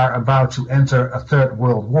we are about to enter a third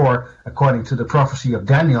world war, according to the prophecy of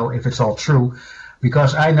Daniel, if it's all true.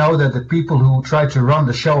 Because I know that the people who try to run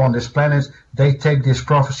the show on this planet, they take this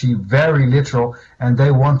prophecy very literal and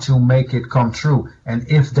they want to make it come true. And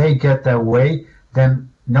if they get their way,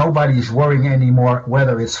 then nobody is worrying anymore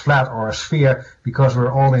whether it's flat or a sphere, because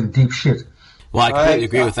we're all in deep shit. Well, I completely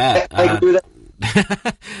agree with that. I agree with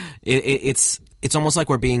that. It's almost like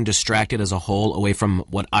we're being distracted as a whole away from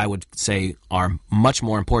what I would say are much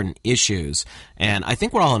more important issues. And I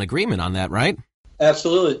think we're all in agreement on that, right?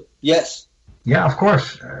 Absolutely. Yes. Yeah, of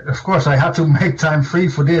course. I had to make time free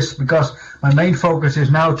for this because my main focus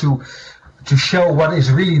is now to show what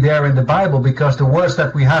is really there in the Bible, because the words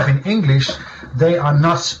that we have in English, they are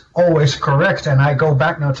not always correct. And I go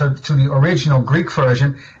back now to the original Greek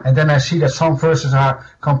version, and then I see that some verses are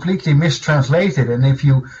completely mistranslated. And if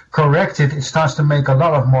you correct it, it starts to make a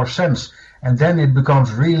lot of more sense. And then it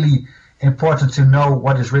becomes really important to know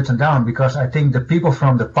what is written down, because I think the people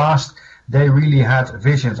from the past, they really had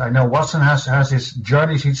visions. I know Watson has his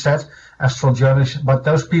journeys, he said, astral journeys, but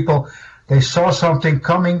those people, they saw something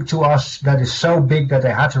coming to us that is so big that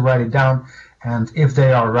they had to write it down. And if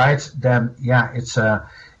they are right, then yeah, it's a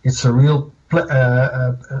real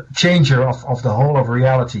changer of the whole of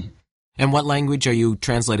reality. And what language are you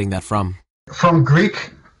translating that from? From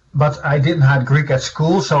Greek, but I didn't have Greek at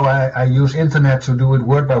school, so I use internet to do it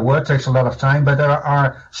word by word. It takes a lot of time, but there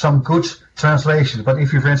are some good translations. But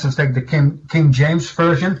if you, for instance, take the King James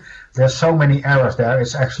version, there's so many errors there.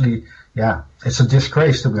 It's actually, yeah, it's a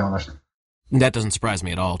disgrace, to be honest. That doesn't surprise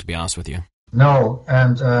me at all, to be honest with you. No,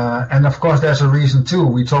 and of course there's a reason too.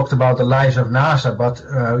 We talked about the lies of NASA, but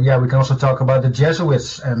yeah, we can also talk about the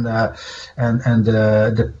Jesuits and the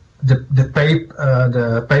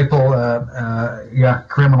papal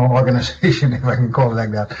criminal organization, if I can call it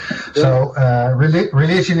like that. So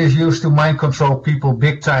religion is used to mind control people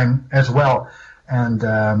big time as well, and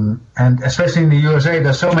especially in the USA,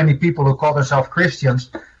 there's so many people who call themselves Christians,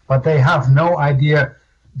 but they have no idea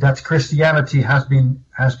that Christianity has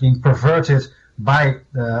been perverted by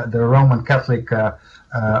the Roman Catholic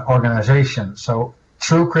organization. So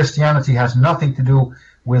true Christianity has nothing to do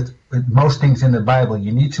with most things in the Bible.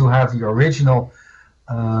 You need to have the original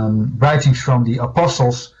writings from the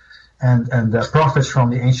apostles and the prophets from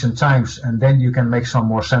the ancient times, and then you can make some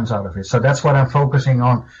more sense out of it. So that's what I'm focusing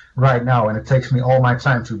on right now, and it takes me all my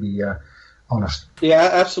time, to be honest. Yeah,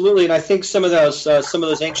 absolutely. And I think some of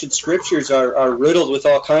those ancient scriptures are riddled with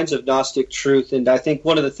all kinds of Gnostic truth. And I think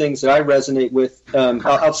one of the things that I resonate with,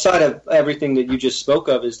 outside of everything that you just spoke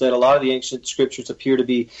of, is that a lot of the ancient scriptures appear to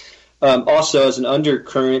be also as an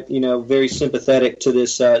undercurrent, very sympathetic to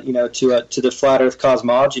this, to the flat Earth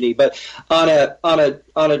cosmogony. But on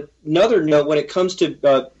another note, when it comes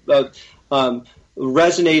to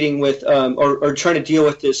resonating with or trying to deal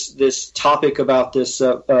with this topic about this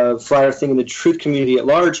flat Earth thing in the truth community at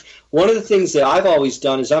large, one of the things that I've always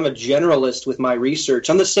done is I'm a generalist with my research.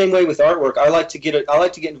 I'm the same way with artwork. I like to get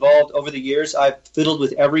involved. Over the years, I've fiddled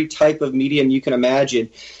with every type of medium you can imagine,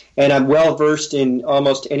 and I'm well versed in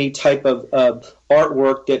almost any type of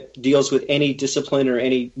artwork that deals with any discipline or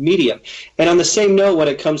any medium. And on the same note, when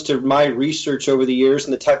it comes to my research over the years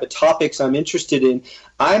and the type of topics I'm interested in,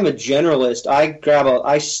 I'm a generalist.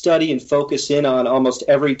 I study and focus in on almost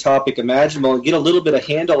every topic imaginable and get a little bit of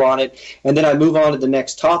handle on it, and then I move on to the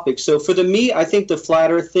next topic. So for me, I think the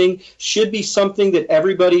flat Earth thing should be something that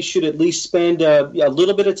everybody should at least spend a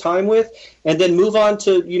little bit of time with, and then move on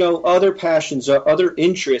to other passions or other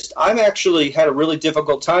interests. I've actually had a really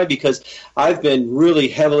difficult time because I've been really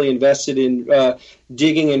heavily invested in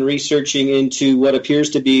digging and researching into what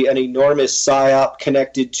appears to be an enormous psyop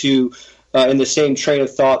connected to in the same train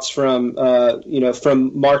of thoughts from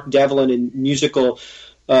Mark Devlin and Musical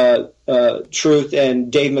Truth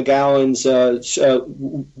and Dave McGowan's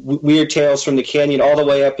Weird Tales from the Canyon, all the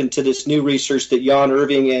way up into this new research that Jan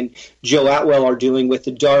Irving and Joe Atwell are doing with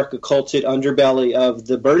the dark occulted underbelly of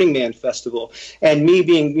the Burning Man Festival. And me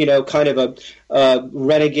being, kind of a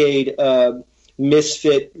renegade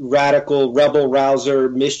misfit, radical, rebel rouser,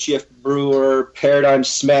 mischief brewer, paradigm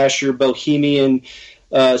smasher, bohemian,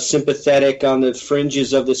 sympathetic on the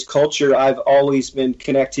fringes of this culture. I've always been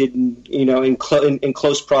connected, in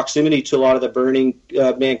close proximity to a lot of the Burning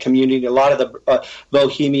Man community, a lot of the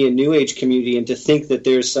bohemian New Age community, and to think that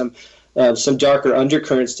there's some darker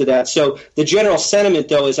undercurrents to that. So the general sentiment,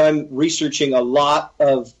 though, is I'm researching a lot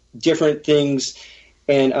of different things,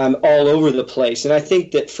 and I'm all over the place. And I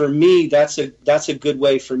think that for me, that's a good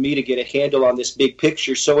way for me to get a handle on this big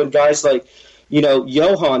picture. So when guys like,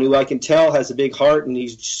 Johann, who I can tell has a big heart and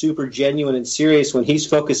he's super genuine and serious, when he's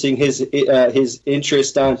focusing his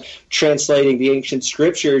interest on translating the ancient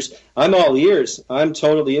scriptures, I'm all ears. I'm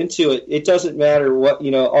totally into it. It doesn't matter what,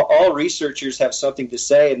 all researchers have something to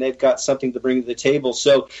say and they've got something to bring to the table.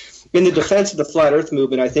 So in the defense of the Flat Earth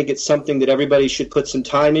movement, I think it's something that everybody should put some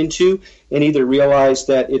time into and either realize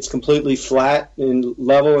that it's completely flat and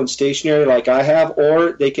level and stationary like I have,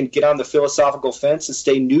 or they can get on the philosophical fence and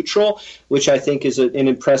stay neutral, which I think is an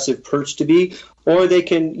impressive perch to be, or they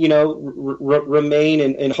can, remain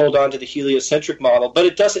and hold on to the heliocentric model. But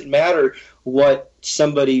it doesn't matter what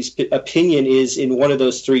somebody's opinion is in one of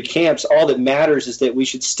those three camps. All that matters is that we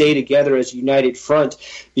should stay together as a united front,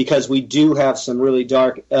 because we do have some really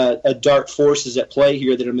dark forces at play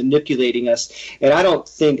here that are manipulating us. And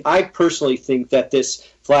I personally think that this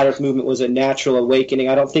Flat Earth movement was a natural awakening.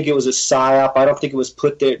 I don't think it was a psyop. I don't think it was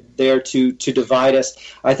put there to divide us.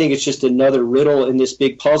 I think it's just another riddle in this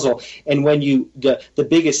big puzzle. And when the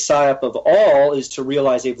biggest psyop of all is to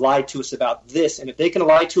realize they've lied to us about this. And if they can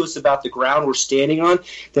lie to us about the ground we're standing on,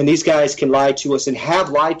 then these guys can lie to us and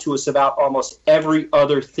have lied to us about almost every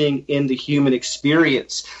other thing in the human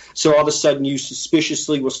experience. So all of a sudden you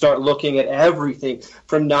suspiciously will start looking at everything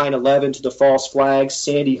from 9/11 to the false flags,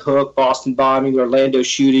 Sandy Hook, Boston bombing, Orlando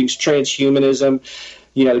shootings, transhumanism,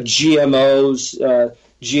 GMOs,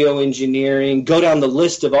 geoengineering. Go down the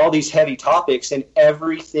list of all these heavy topics, and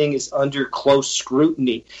everything is under close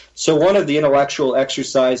scrutiny. So one of the intellectual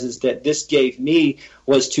exercises that this gave me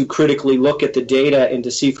was to critically look at the data and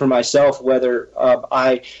to see for myself whether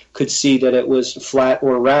I could see that it was flat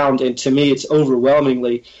or round. And to me, it's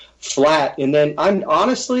overwhelmingly flat. And then I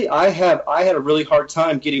had a really hard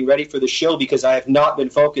time getting ready for the show because I have not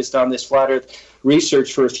been focused on this flat Earth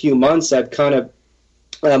research for a few months. I've kind of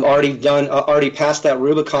already passed that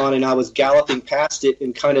Rubicon, and I was galloping past it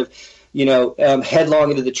and kind of,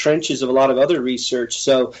 headlong into the trenches of a lot of other research.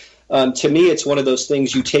 So to me, it's one of those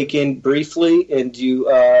things you take in briefly and you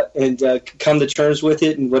come to terms with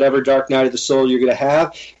it and whatever dark night of the soul you're going to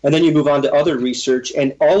have, and then you move on to other research.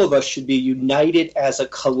 And all of us should be united as a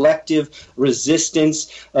collective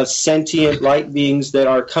resistance of sentient light beings that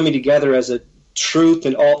are coming together as a truth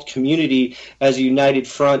and alt community, as a united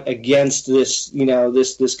front against this,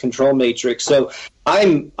 this control matrix. So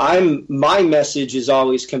my message is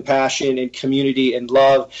always compassion and community and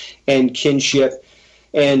love and kinship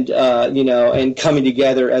and and coming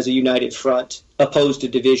together as a united front opposed to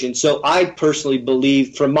division. So I personally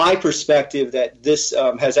believe, from my perspective, that this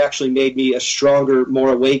has actually made me a stronger,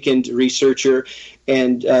 more awakened researcher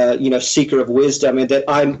and seeker of wisdom, and that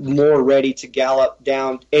I'm more ready to gallop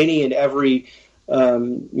down any and every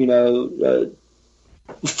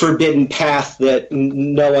forbidden path that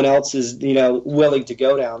no one else is willing to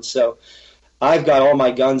go down. So I've got all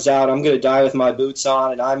my guns out. I'm going to die with my boots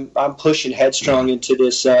on, and I'm pushing headstrong into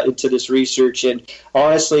this research. And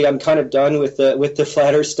honestly, I'm kind of done with the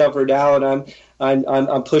flat Earth stuff for now, and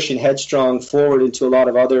I'm pushing headstrong forward into a lot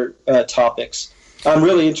of other topics. I'm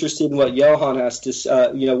really interested in what Johann has to,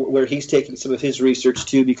 where he's taking some of his research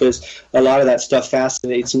too, because a lot of that stuff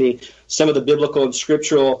fascinates me. Some of the biblical and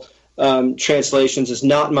scriptural translations is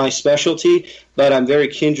not my specialty, but I'm very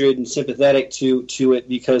kindred and sympathetic to it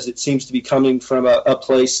because it seems to be coming from a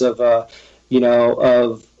place of love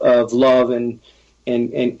and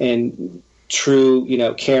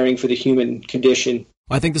true, caring for the human condition.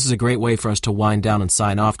 Well, I think this is a great way for us to wind down and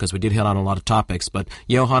sign off, because we did hit on a lot of topics. But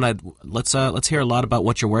Johann, let's hear a lot about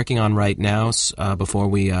what you're working on right now before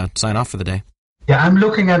we sign off for the day. Yeah, I'm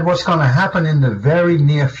looking at what's going to happen in the very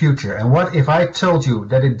near future. And what if I told you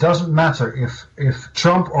that it doesn't matter if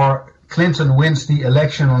Trump or Clinton wins the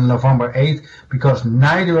election on November 8th, because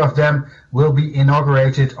neither of them will be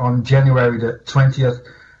inaugurated on January the 20th.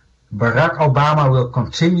 Barack Obama will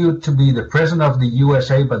continue to be the president of the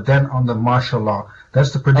USA, but then under martial law.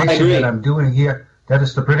 That's the prediction that I'm doing here. That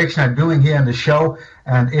is the prediction I'm doing here in the show.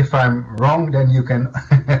 And if I'm wrong, then you can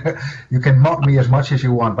you can mock me as much as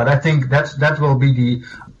you want. But I think that will be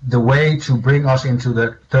the way to bring us into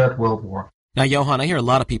the Third World War. Now, Johann, I hear a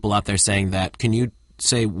lot of people out there saying that. Can you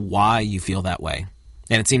say why you feel that way?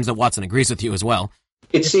 And it seems that Watson agrees with you as well.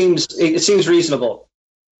 It seems reasonable.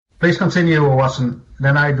 Please continue, Watson.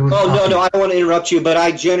 Then I do. Oh, no, I don't want to interrupt you, but I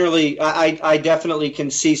definitely can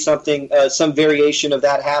see some variation of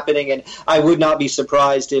that happening, and I would not be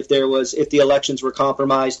surprised if the elections were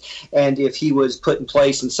compromised and if he was put in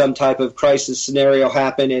place and some type of crisis scenario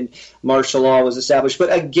happened and martial law was established.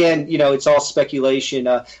 But again, it's all speculation.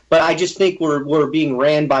 But I just think we're being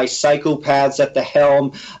ran by psychopaths at the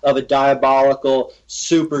helm of a diabolical,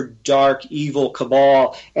 super dark, evil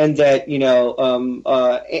cabal, and that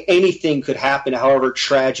anything could happen, however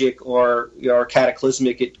tragic or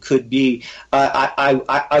cataclysmic it could be.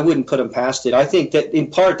 I wouldn't put them past it. I think that in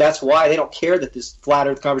part that's why they don't care that this flat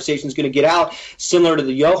Earth conversation is going to get out. Similar to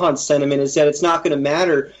the Johann sentiment, is that it's not going to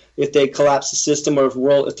matter if they collapse the system or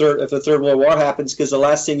if a third world war happens, because the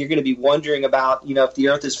last thing you're going to be wondering about, if the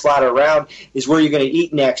Earth is flat or round, is where you're going to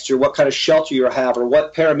eat next, or what kind of shelter you have, or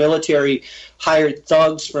what paramilitary hired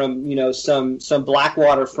thugs from some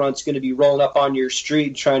Blackwater front's going to be rolling up on your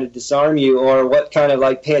street trying to disarm you, or what kind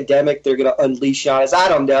of pandemic they're going to unleash on us. I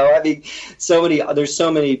don't know. I mean, there's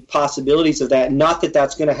so many possibilities of that. Not that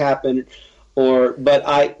that's going to happen, but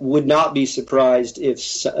I would not be surprised if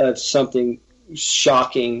something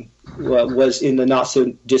shocking was in the not so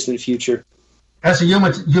distant future. As a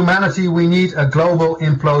humanity, we need a global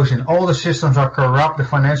implosion. All the systems are corrupt, the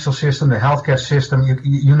financial system, the healthcare system,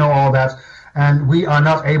 you know all that. And we are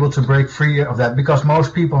not able to break free of that because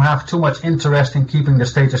most people have too much interest in keeping the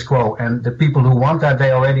status quo. And the people who want that,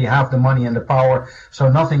 they already have the money and the power. So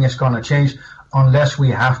nothing is going to change unless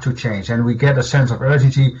we have to change. And we get a sense of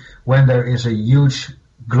urgency when there is a huge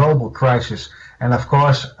global crisis. And of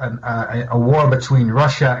course, a war between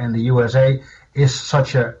Russia and the USA is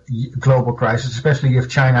such a global crisis, especially if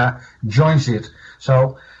China joins it.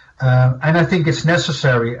 So, and I think it's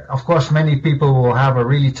necessary. Of course, many people will have a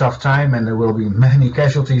really tough time and there will be many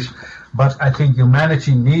casualties. But I think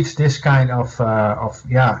humanity needs this kind of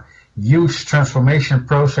huge transformation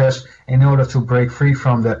process in order to break free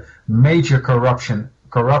from the major corruption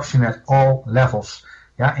at all levels.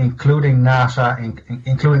 Yeah, including NASA,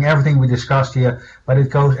 including everything we discussed here, but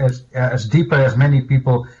it goes as deeper as many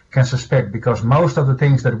people can suspect, because most of the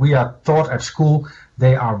things that we are taught at school,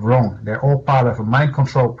 they are wrong. They're all part of a mind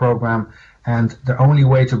control program, and the only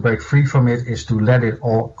way to break free from it is to let it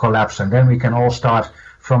all collapse, and then we can all start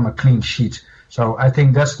from a clean sheet. So I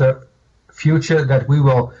think that's the future that we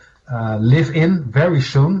will live in very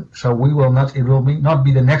soon. So it will not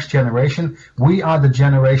be the next generation. We are the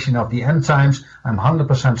generation of the end times. I'm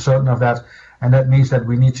 100% certain of that. And that means that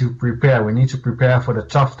we need to prepare. We need to prepare for the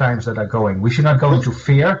tough times that are going. We should not go into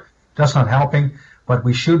fear. That's not helping. But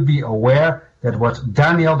we should be aware that what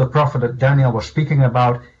Daniel, the prophet that Daniel was speaking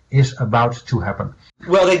about, is about to happen.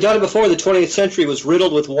 Well, they've done it before. The 20th century was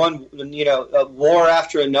riddled with one, a war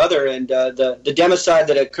after another, and the democide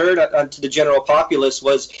that occurred to the general populace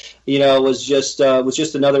was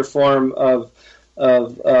just another form of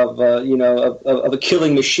a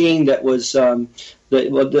killing machine that was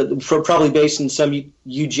probably based in some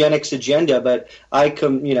eugenics agenda. But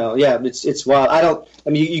it's wild.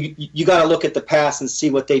 You got to look at the past and see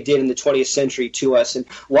what they did in the 20th century to us, and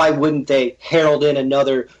why wouldn't they herald in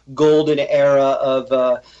another golden era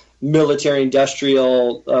of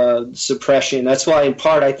military-industrial suppression? That's why, in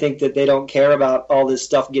part, I think that they don't care about all this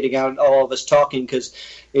stuff getting out and all of us talking, because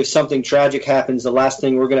if something tragic happens, the last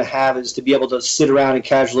thing we're going to have is to be able to sit around and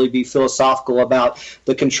casually be philosophical about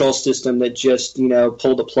the control system that just,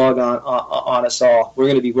 pulled the plug on us all. We're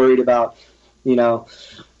going to be worried about,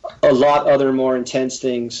 a lot other more intense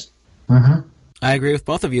things. Mm-hmm. I agree with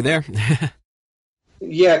both of you there.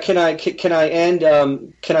 Yeah, can I end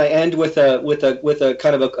with a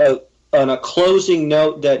kind of a closing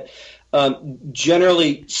note that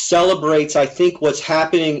generally celebrates, I think, what's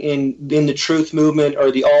happening in the truth movement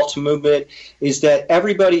or the alt movement, is that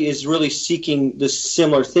everybody is really seeking the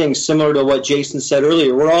similar things, similar to what Jason said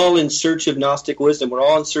earlier. We're all in search of Gnostic wisdom. We're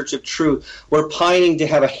all in search of truth. We're pining to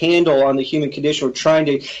have a handle on the human condition. We're trying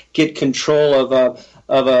to get control of a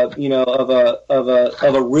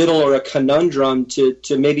riddle or a conundrum to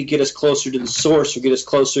maybe get us closer to the source, or get us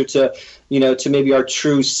closer to maybe our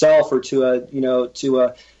true self, or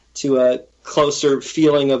to a closer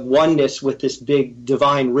feeling of oneness with this big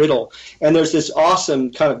divine riddle. And there's this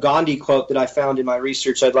awesome kind of Gandhi quote that I found in my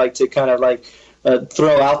research I'd like to kind of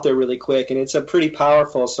throw out there really quick, and it's a pretty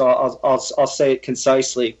powerful, so I'll say it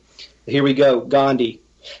concisely. Here we go. Gandhi.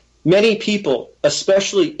 Many people,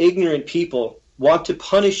 especially ignorant people, want to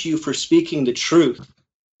punish you for speaking the truth,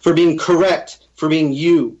 for being correct, for being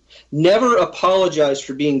you. Never apologize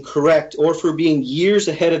for being correct or for being years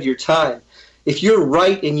ahead of your time. If you're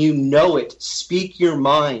right and you know it, speak your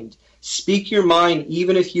mind. Speak your mind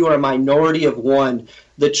even if you are a minority of one.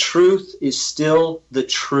 The truth is still the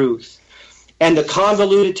truth. And the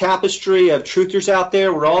convoluted tapestry of truthers out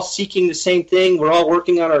there, we're all seeking the same thing. We're all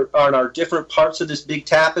working on our different parts of this big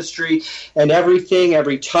tapestry, and everything,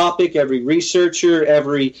 every topic, every researcher,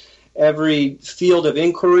 every field of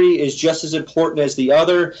inquiry is just as important as the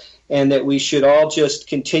other, and that we should all just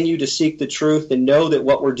continue to seek the truth and know that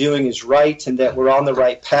what we're doing is right and that we're on the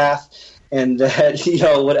right path, and that,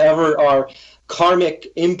 whatever our karmic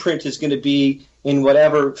imprint is going to be in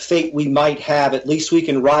whatever fate we might have, at least we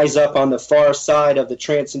can rise up on the far side of the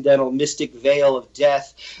transcendental mystic veil of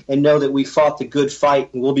death and know that we fought the good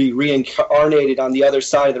fight, and we'll be reincarnated on the other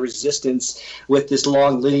side of the resistance with this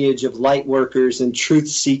long lineage of light workers and truth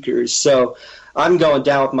seekers. So I'm going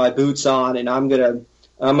down with my boots on, and I'm gonna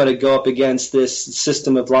go up against this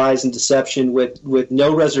system of lies and deception with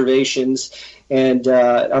no reservations. And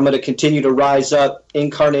I'm going to continue to rise up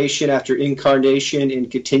incarnation after incarnation and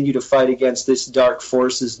continue to fight against this dark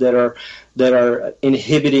forces that are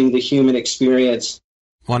inhibiting the human experience.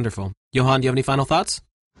 Wonderful. Johan, do you have any final thoughts?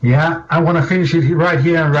 Yeah, I want to finish it right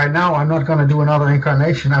here and right now. I'm not going to do another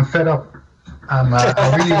incarnation. I'm fed up.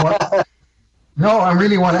 I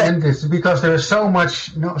really want to end this because there is so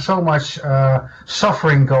much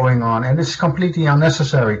suffering going on, and it's completely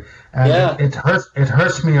unnecessary. And it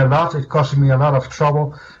hurts me a lot. It causes me a lot of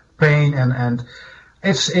trouble, pain, and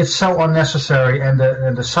it's so unnecessary. And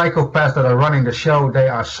the psychopaths that are running the show, they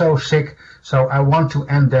are so sick. So I want to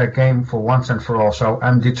end their game for once and for all. So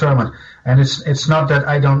I'm determined. And it's not that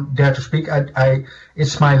I don't dare to speak.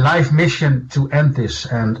 It's my life mission to end this.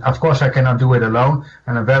 And of course I cannot do it alone.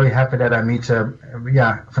 And I'm very happy that I meet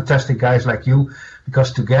fantastic guys like you,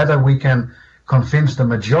 because together we can convince the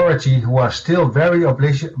majority who are still very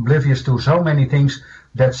oblivious to so many things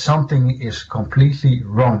that something is completely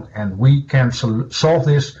wrong. And we can solve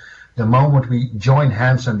this the moment we join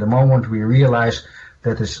hands and the moment we realize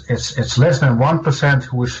that it's less than 1%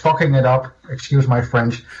 who is fucking it up, excuse my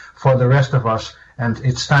French, for the rest of us. And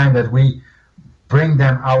it's time that we bring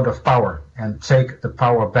them out of power and take the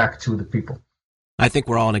power back to the people. I think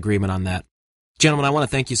we're all in agreement on that. Gentlemen, I want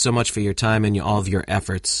to thank you so much for your time and all of your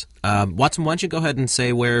efforts. Watson, why don't you go ahead and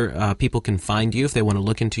say where people can find you if they want to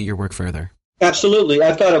look into your work further? Absolutely.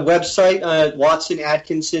 I've got a website,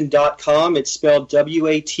 watsonatkinson.com. It's spelled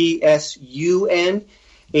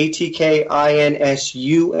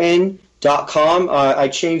WATSUNATKINSUN.com. I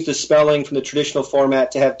changed the spelling from the traditional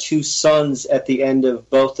format to have two suns at the end of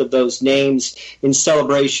both of those names in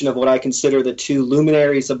celebration of what I consider the two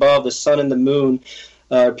luminaries above, the sun and the moon,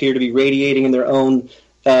 appear to be radiating in their own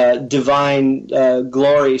divine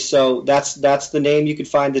glory. So that's the name. You can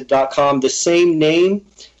find the .com. The same name.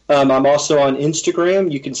 I'm also on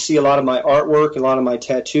Instagram. You can see a lot of my artwork, a lot of my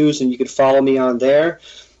tattoos, and you can follow me on there.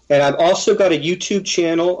 And I've also got a YouTube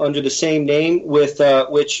channel under the same name, with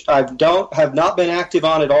which have not been active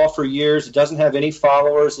on at all for years. It doesn't have any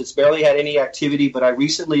followers. It's barely had any activity. But I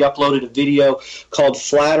recently uploaded a video called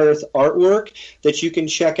Flat Earth Artwork that you can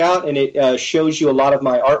check out, and it shows you a lot of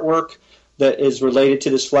my artwork that is related to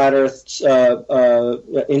this Flat Earth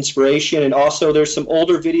inspiration. And also there's some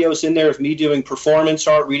older videos in there of me doing performance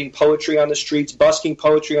art, reading poetry on the streets, busking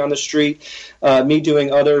poetry on the street, me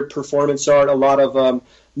doing other performance art, a lot of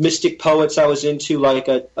mystic poets I was into, like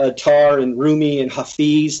Attar and Rumi and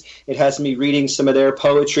Hafiz. It has me reading some of their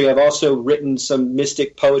poetry. I've also written some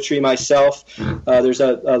mystic poetry myself. There's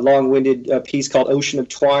a long-winded piece called Ocean of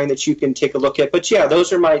Twine that you can take a look at. But yeah,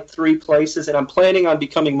 those are my three places, and I'm planning on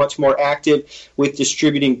becoming much more active with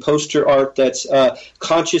distributing poster art that's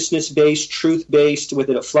consciousness-based, truth-based, with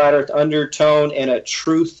a flat earth undertone and a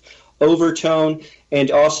truth overtone, and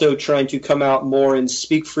also trying to come out more and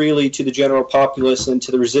speak freely to the general populace and to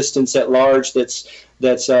the resistance at large that's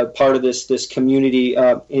part of this community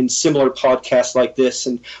in similar podcasts like this.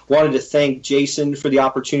 And wanted to thank Jason for the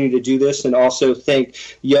opportunity to do this, and also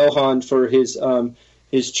thank Johan for his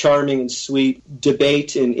charming and sweet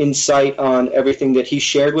debate and insight on everything that he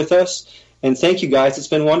shared with us. And thank you, guys. It's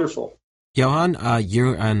been wonderful. Johan,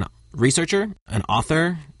 you're a researcher, an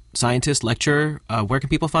author, scientist, lecturer. Where can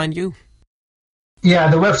people find you?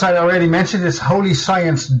 Yeah, the website I already mentioned is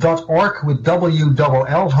holyscience.org with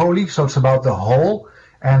W-double-L, holy, so it's about the whole,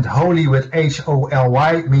 and holy with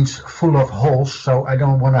H-O-L-Y means full of holes, so I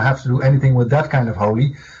don't want to have to do anything with that kind of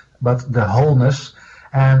holy, but the wholeness.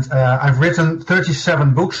 And I've written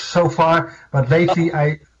 37 books so far, but lately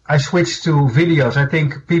I switched to videos. I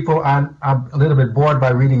think people are a little bit bored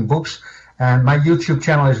by reading books, and my YouTube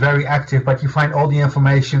channel is very active, but you find all the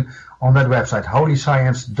information on that website,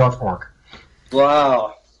 holyscience.org.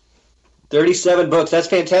 Wow. 37 books. That's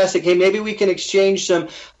fantastic. Hey, maybe we can exchange some.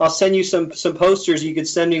 I'll send you some posters. You could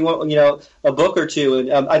send me one, a book or two.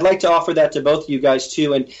 And I'd like to offer that to both of you guys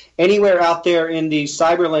too. And anywhere out there in the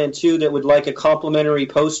Cyberland too that would like a complimentary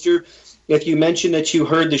poster, if you mention that you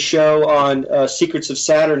heard the show on Secrets of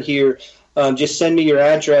Saturn here, just send me your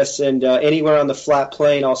address, and anywhere on the flat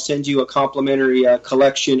plane, I'll send you a complimentary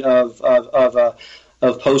collection of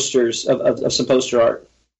posters, of some poster art.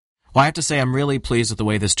 Well, I have to say I'm really pleased with the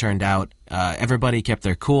way this turned out. Everybody kept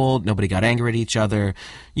their cool. Nobody got angry at each other.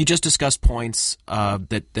 You just discussed points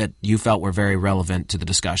that you felt were very relevant to the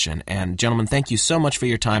discussion. And, gentlemen, thank you so much for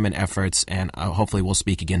your time and efforts, and hopefully we'll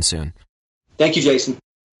speak again soon. Thank you, Jason.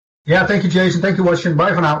 Yeah, thank you, Jason. Thank you, Washington.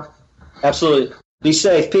 Bye for now. Absolutely. Be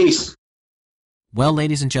safe. Peace. Well,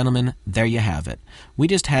 ladies and gentlemen, there you have it. We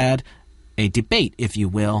just had a debate, if you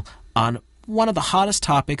will, on one of the hottest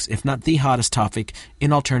topics, if not the hottest topic,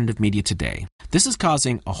 in alternative media today. This is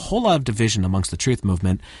causing a whole lot of division amongst the truth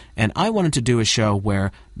movement, and I wanted to do a show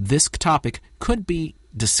where this topic could be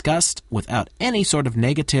discussed without any sort of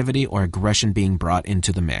negativity or aggression being brought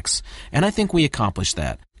into the mix. And I think we accomplished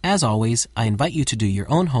that. As always, I invite you to do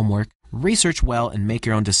your own homework, research well, and make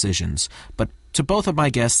your own decisions. But to both of my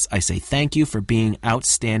guests, I say thank you for being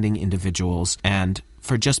outstanding individuals and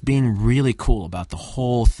for just being really cool about the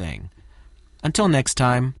whole thing. Until next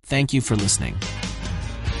time, thank you for listening.